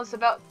 animal is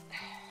about...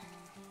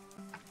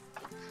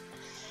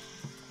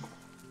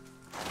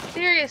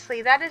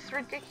 Seriously, that is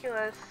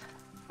ridiculous.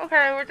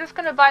 Okay, we're just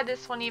gonna buy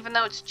this one even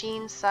though its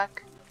genes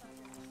suck.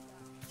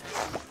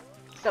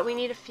 But we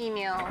need a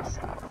female,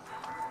 so...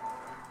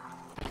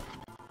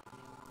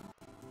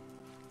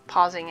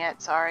 Pausing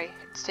it, sorry.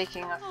 It's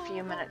taking a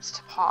few minutes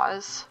to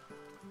pause.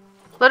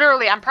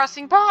 Literally, I'm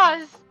pressing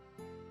pause!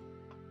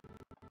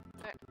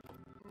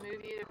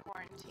 Move you to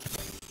quarantine.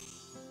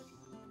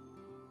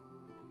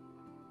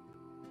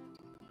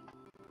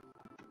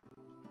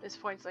 This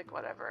point's like,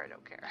 whatever, I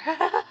don't care.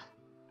 Here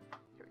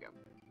we go.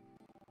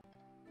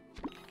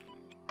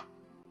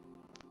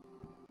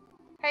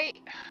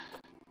 Hey!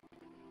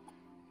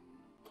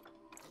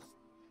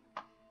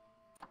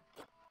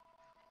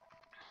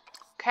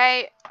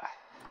 Okay.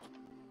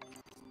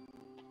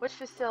 Which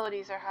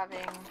facilities are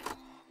having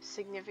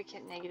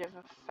significant negative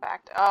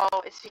effect?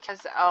 Oh, it's because,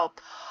 oh.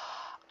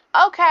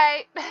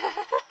 Okay!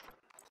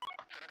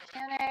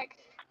 Panic.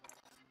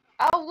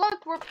 Oh,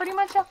 look, we're pretty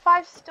much at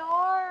 5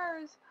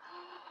 stars!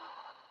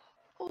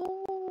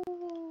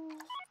 Ooh.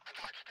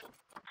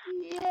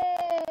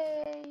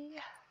 Yay!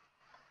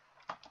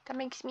 That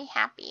makes me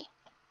happy.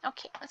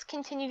 Okay, let's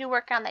continue to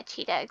work on the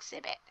cheetah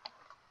exhibit.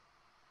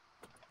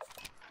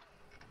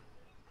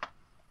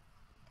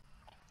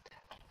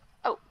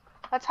 Oh,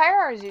 let's hire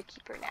our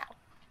zookeeper now.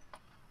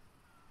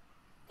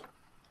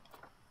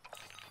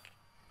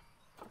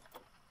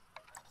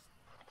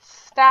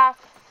 Staff,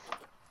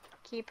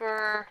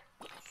 keeper,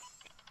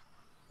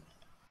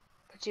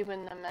 put you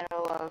in the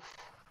middle of...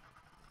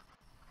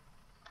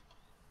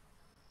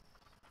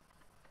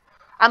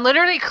 I'm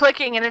literally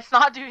clicking and it's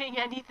not doing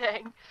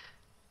anything.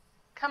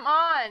 Come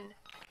on.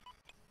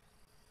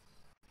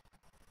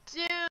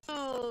 Dude,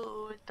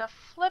 the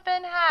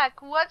flippin'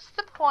 heck. What's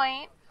the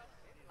point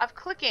of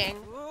clicking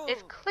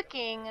if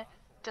clicking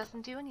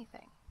doesn't do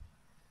anything?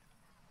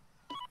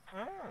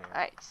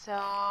 Alright,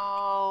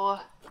 so...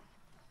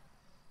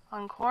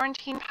 On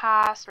quarantine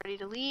pass, ready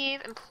to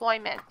leave,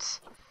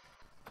 employment.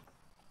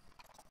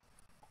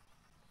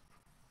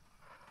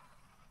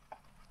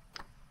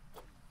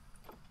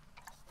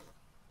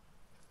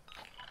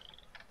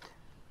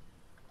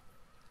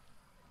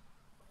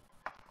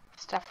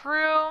 Staff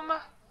room.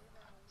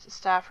 It's a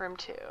staff room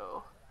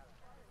too.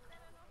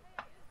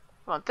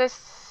 We want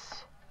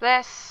this,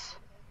 this,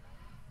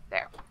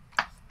 there.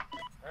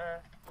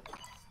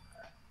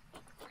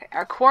 Okay,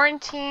 our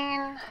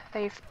quarantine,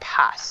 they've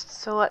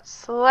passed. So let's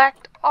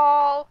select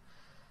all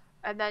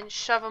and then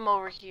shove them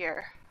over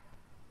here.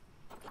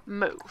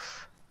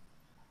 Move.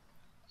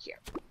 Here.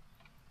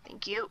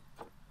 Thank you.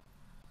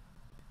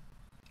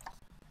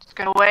 Just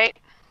gonna wait.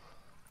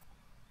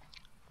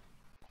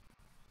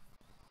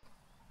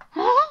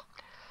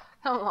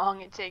 How long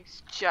it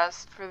takes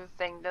just for the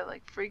thing to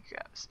like freak you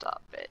out.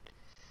 Stop it.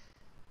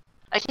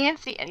 I can't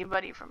see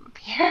anybody from up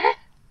here.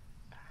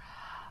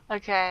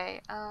 Okay,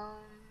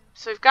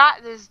 so we've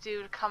got this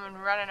dude coming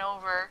running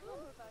over.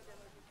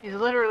 He's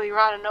literally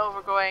running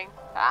over going,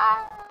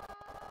 ah!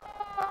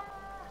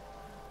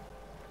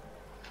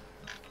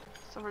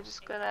 So we're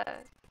just gonna,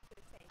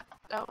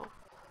 oh,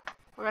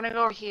 we're gonna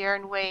go over here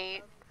and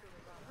wait.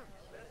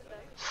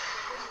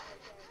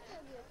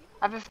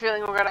 I have a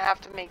feeling we're gonna have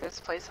to make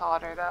this place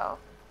hotter though.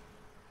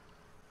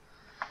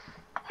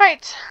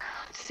 Right,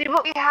 let's see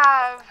what we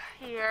have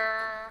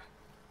here.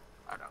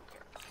 I don't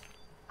care.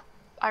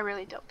 I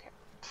really don't care.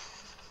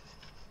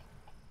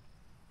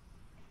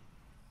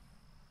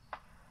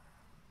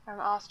 An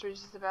ostrich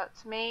is about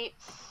to mate.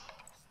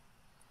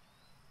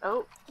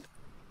 Oh,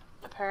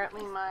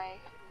 apparently my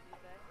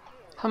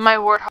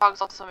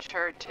warthog's also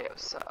matured too,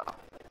 so.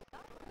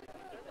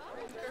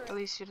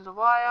 Release you to the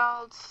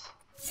wilds.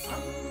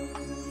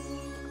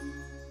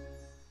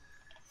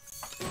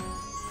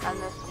 And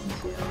this one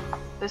too.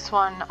 This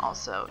one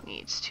also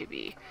needs to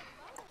be.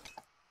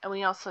 And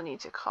we also need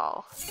to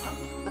call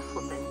the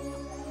flippin'.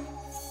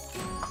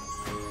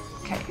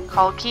 Okay,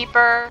 call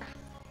keeper.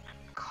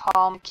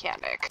 Call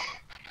mechanic.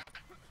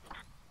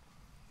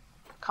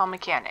 Call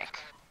mechanic.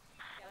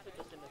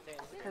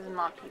 Because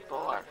my people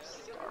are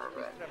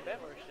starving.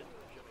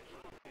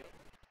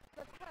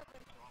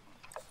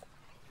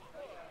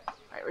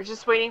 Alright, we're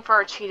just waiting for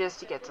our cheetahs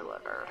to get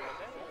delivered.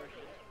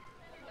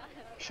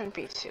 Shouldn't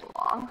be too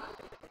long.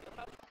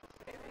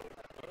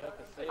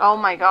 Oh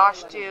my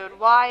gosh, dude.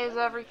 Why is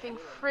everything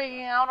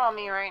freaking out on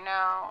me right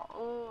now?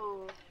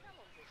 Ooh.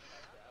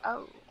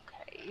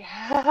 Okay.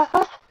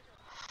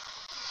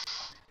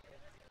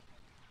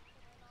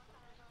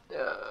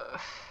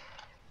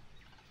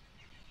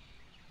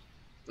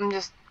 I'm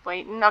just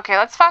waiting. Okay,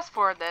 let's fast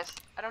forward this.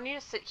 I don't need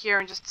to sit here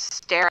and just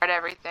stare at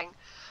everything.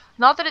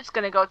 Not that it's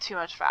going to go too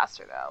much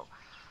faster, though.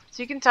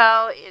 So you can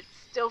tell it's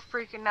still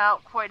freaking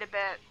out quite a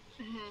bit.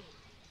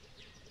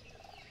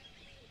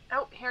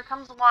 Oh, here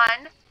comes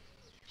one.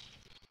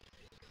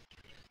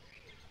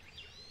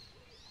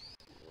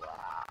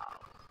 Wow.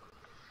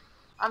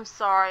 I'm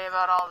sorry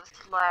about all this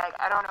lag.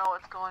 I don't know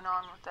what's going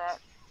on with it.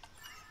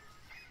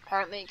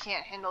 Apparently it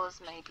can't handle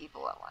as many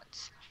people at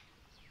once.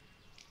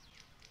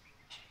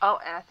 Oh,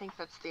 and I think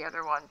that's the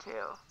other one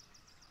too.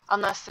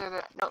 Unless they're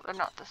the, no, they're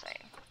not the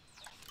same.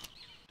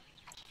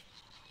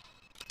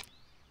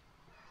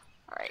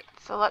 Alright,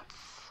 so let's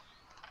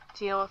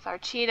deal with our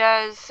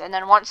cheetahs, and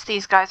then once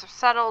these guys are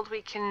settled,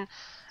 we can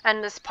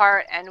end this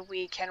part and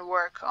we can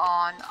work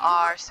on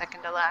our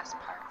second to last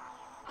part.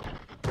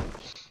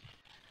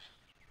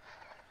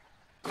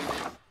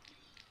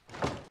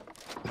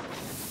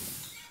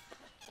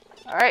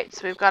 Alright,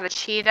 so we've got a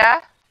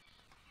cheetah.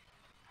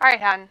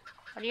 Alright, hon,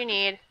 what do you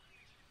need?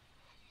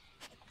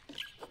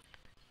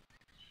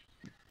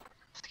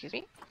 Excuse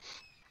me.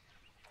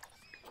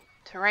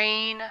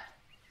 Terrain.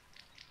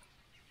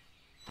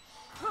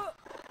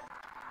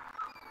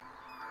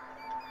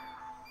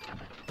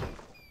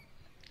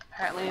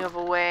 Apparently we have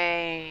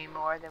way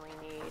more than we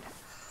need.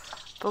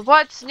 But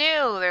what's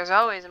new? There's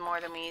always more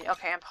than we need.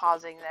 Okay, I'm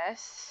pausing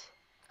this.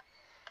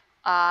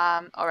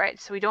 Alright,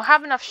 so we don't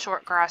have enough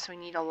short grass. We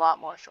need a lot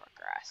more short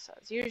grass. So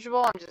as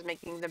usual, I'm just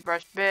making the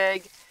brush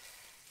big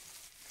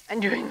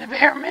and doing the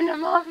bare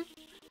minimum.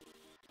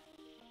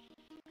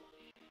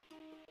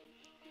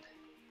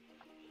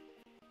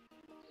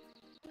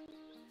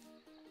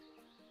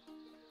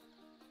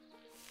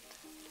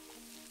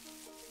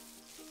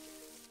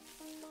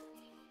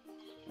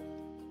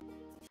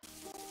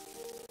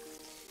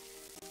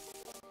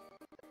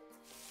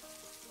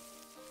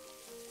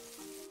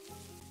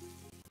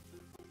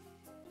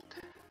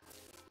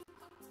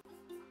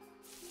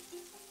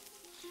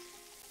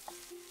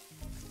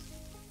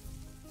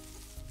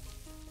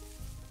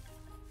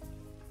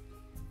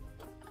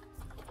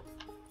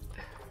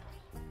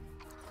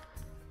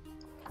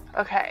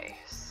 Okay,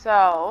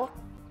 so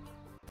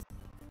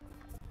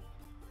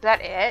is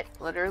that it?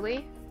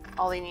 Literally?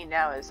 All they need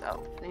now is,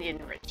 oh, they need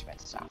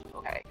enrichment stuff.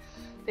 Okay.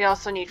 They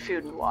also need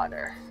food and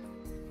water.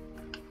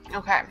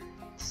 Okay,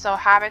 so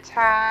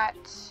habitat.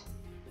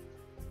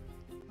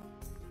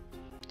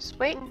 Just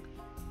waiting.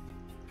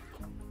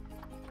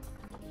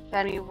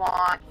 Then we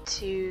want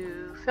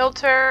to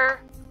filter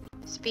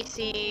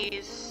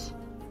species.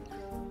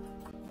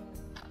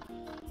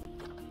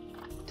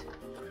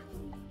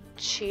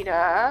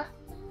 Cheetah.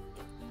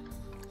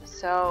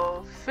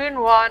 So, food and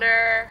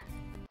water,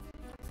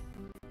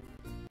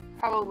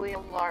 probably a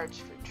large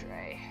food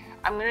tray.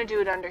 I'm gonna do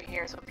it under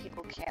here so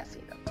people can't see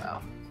them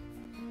though.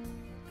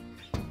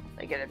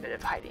 They get a bit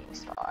of hiding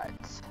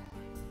spots.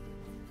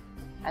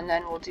 And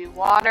then we'll do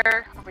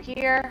water over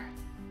here.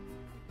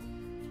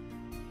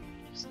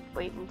 Just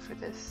waiting for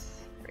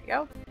this. There we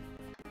go.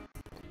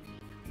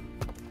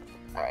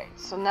 Alright,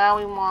 so now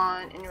we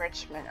want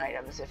enrichment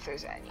items if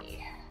there's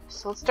any.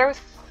 So let's start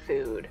with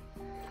food.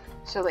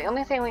 So the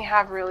only thing we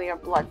have really are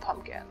blood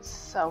pumpkins.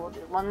 So we'll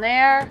do one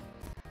there.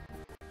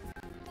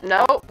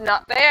 Nope,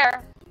 not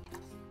there.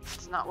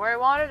 It's not where I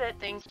wanted it,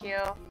 thank you.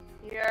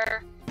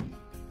 Here.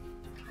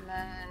 And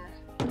then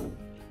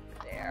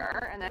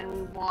there. And then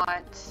we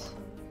want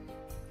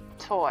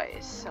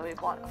toys. So we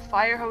want a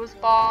fire hose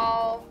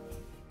ball.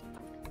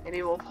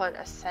 Maybe we'll put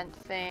a scent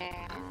thing.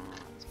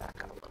 Let's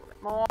back up a little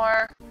bit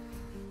more.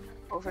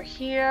 Over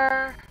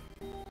here.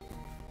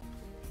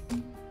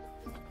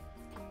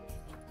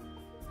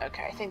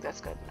 Okay, I think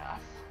that's good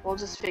enough. We'll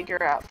just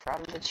figure out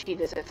from the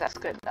cheetahs if that's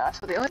good enough.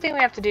 So the only thing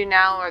we have to do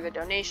now are the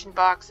donation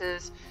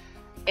boxes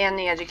and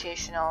the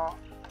educational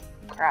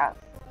crap.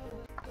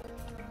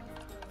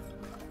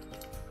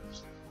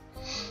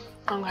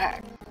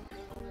 Okay.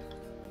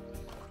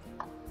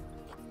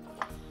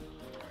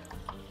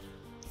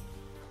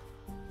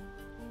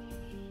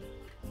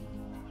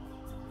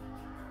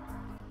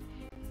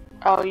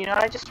 Oh, you know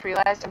what I just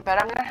realized? I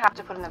bet I'm gonna have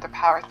to put another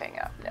power thing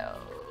up. No.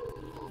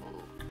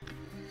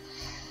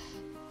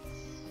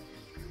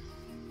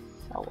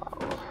 Oh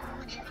well,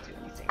 can't do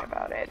anything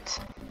about it.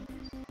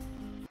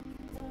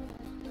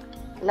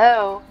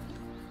 Hello?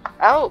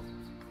 Oh,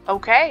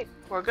 okay,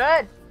 we're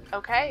good.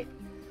 Okay,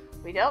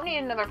 we don't need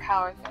another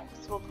power thing,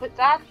 so we'll put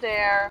that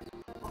there.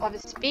 We'll have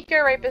a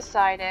speaker right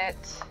beside it.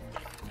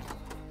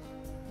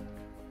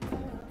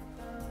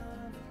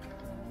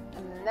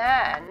 And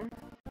then,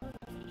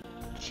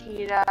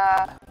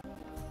 cheetah.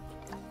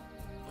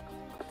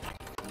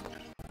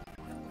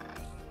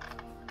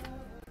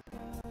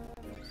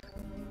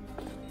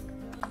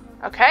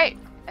 Okay,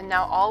 and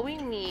now all we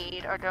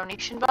need are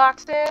donation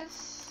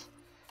boxes,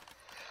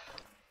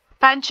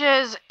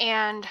 benches,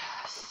 and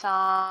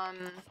some,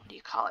 what do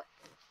you call it?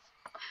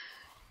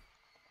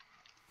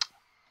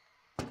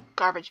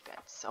 Garbage bins.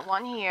 So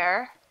one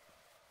here,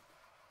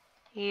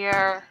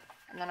 here,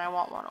 and then I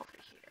want one over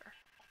here.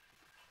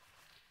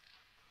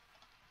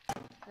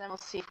 And then we'll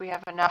see if we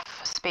have enough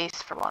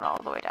space for one all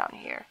the way down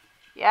here.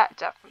 Yeah,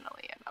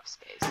 definitely enough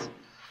space.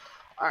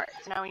 Alright,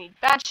 so now we need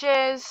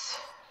benches.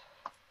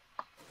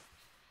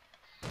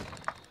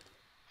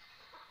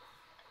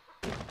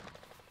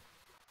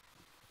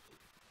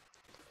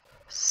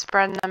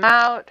 Spread them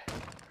out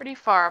pretty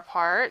far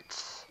apart.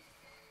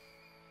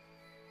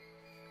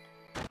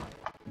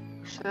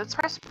 So let's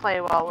press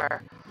play while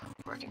we're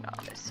working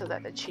on this so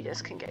that the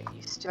cheetahs can get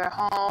used to their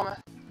home.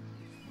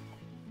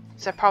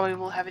 So I probably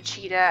will have a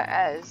cheetah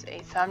as a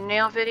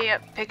thumbnail video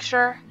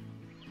picture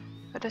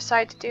if I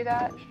decide to do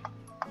that.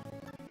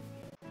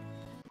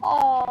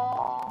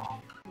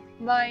 Aww,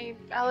 my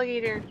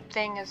alligator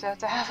thing is about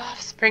to have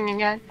offspring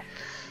again.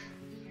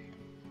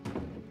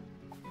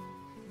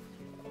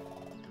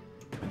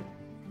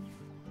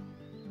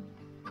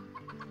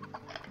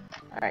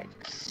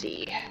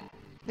 see.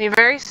 They're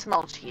very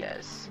small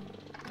cheetahs.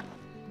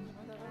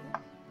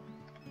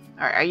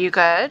 Alright, are you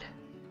good?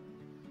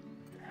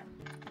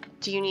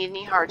 Do you need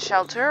any hard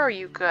shelter, or are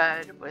you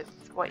good with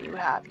what you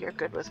have? You're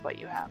good with what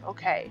you have.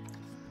 Okay.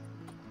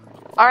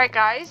 Alright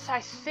guys,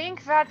 I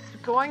think that's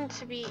going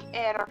to be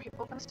it. Are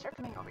people going to start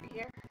coming over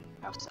here?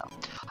 I hope so.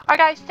 Alright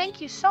guys,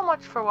 thank you so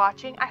much for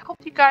watching. I hope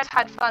you guys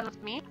had fun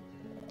with me,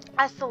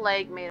 as the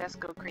leg made us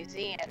go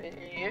crazy.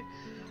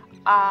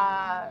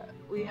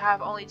 We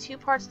have only 2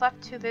 parts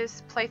left to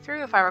this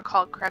playthrough. If I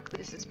recall correctly,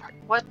 this is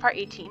part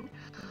 18.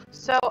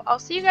 So I'll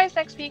see you guys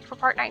next week for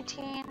part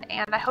 19,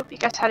 and I hope you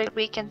guys had a good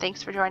week, and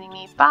thanks for joining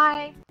me.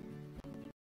 Bye!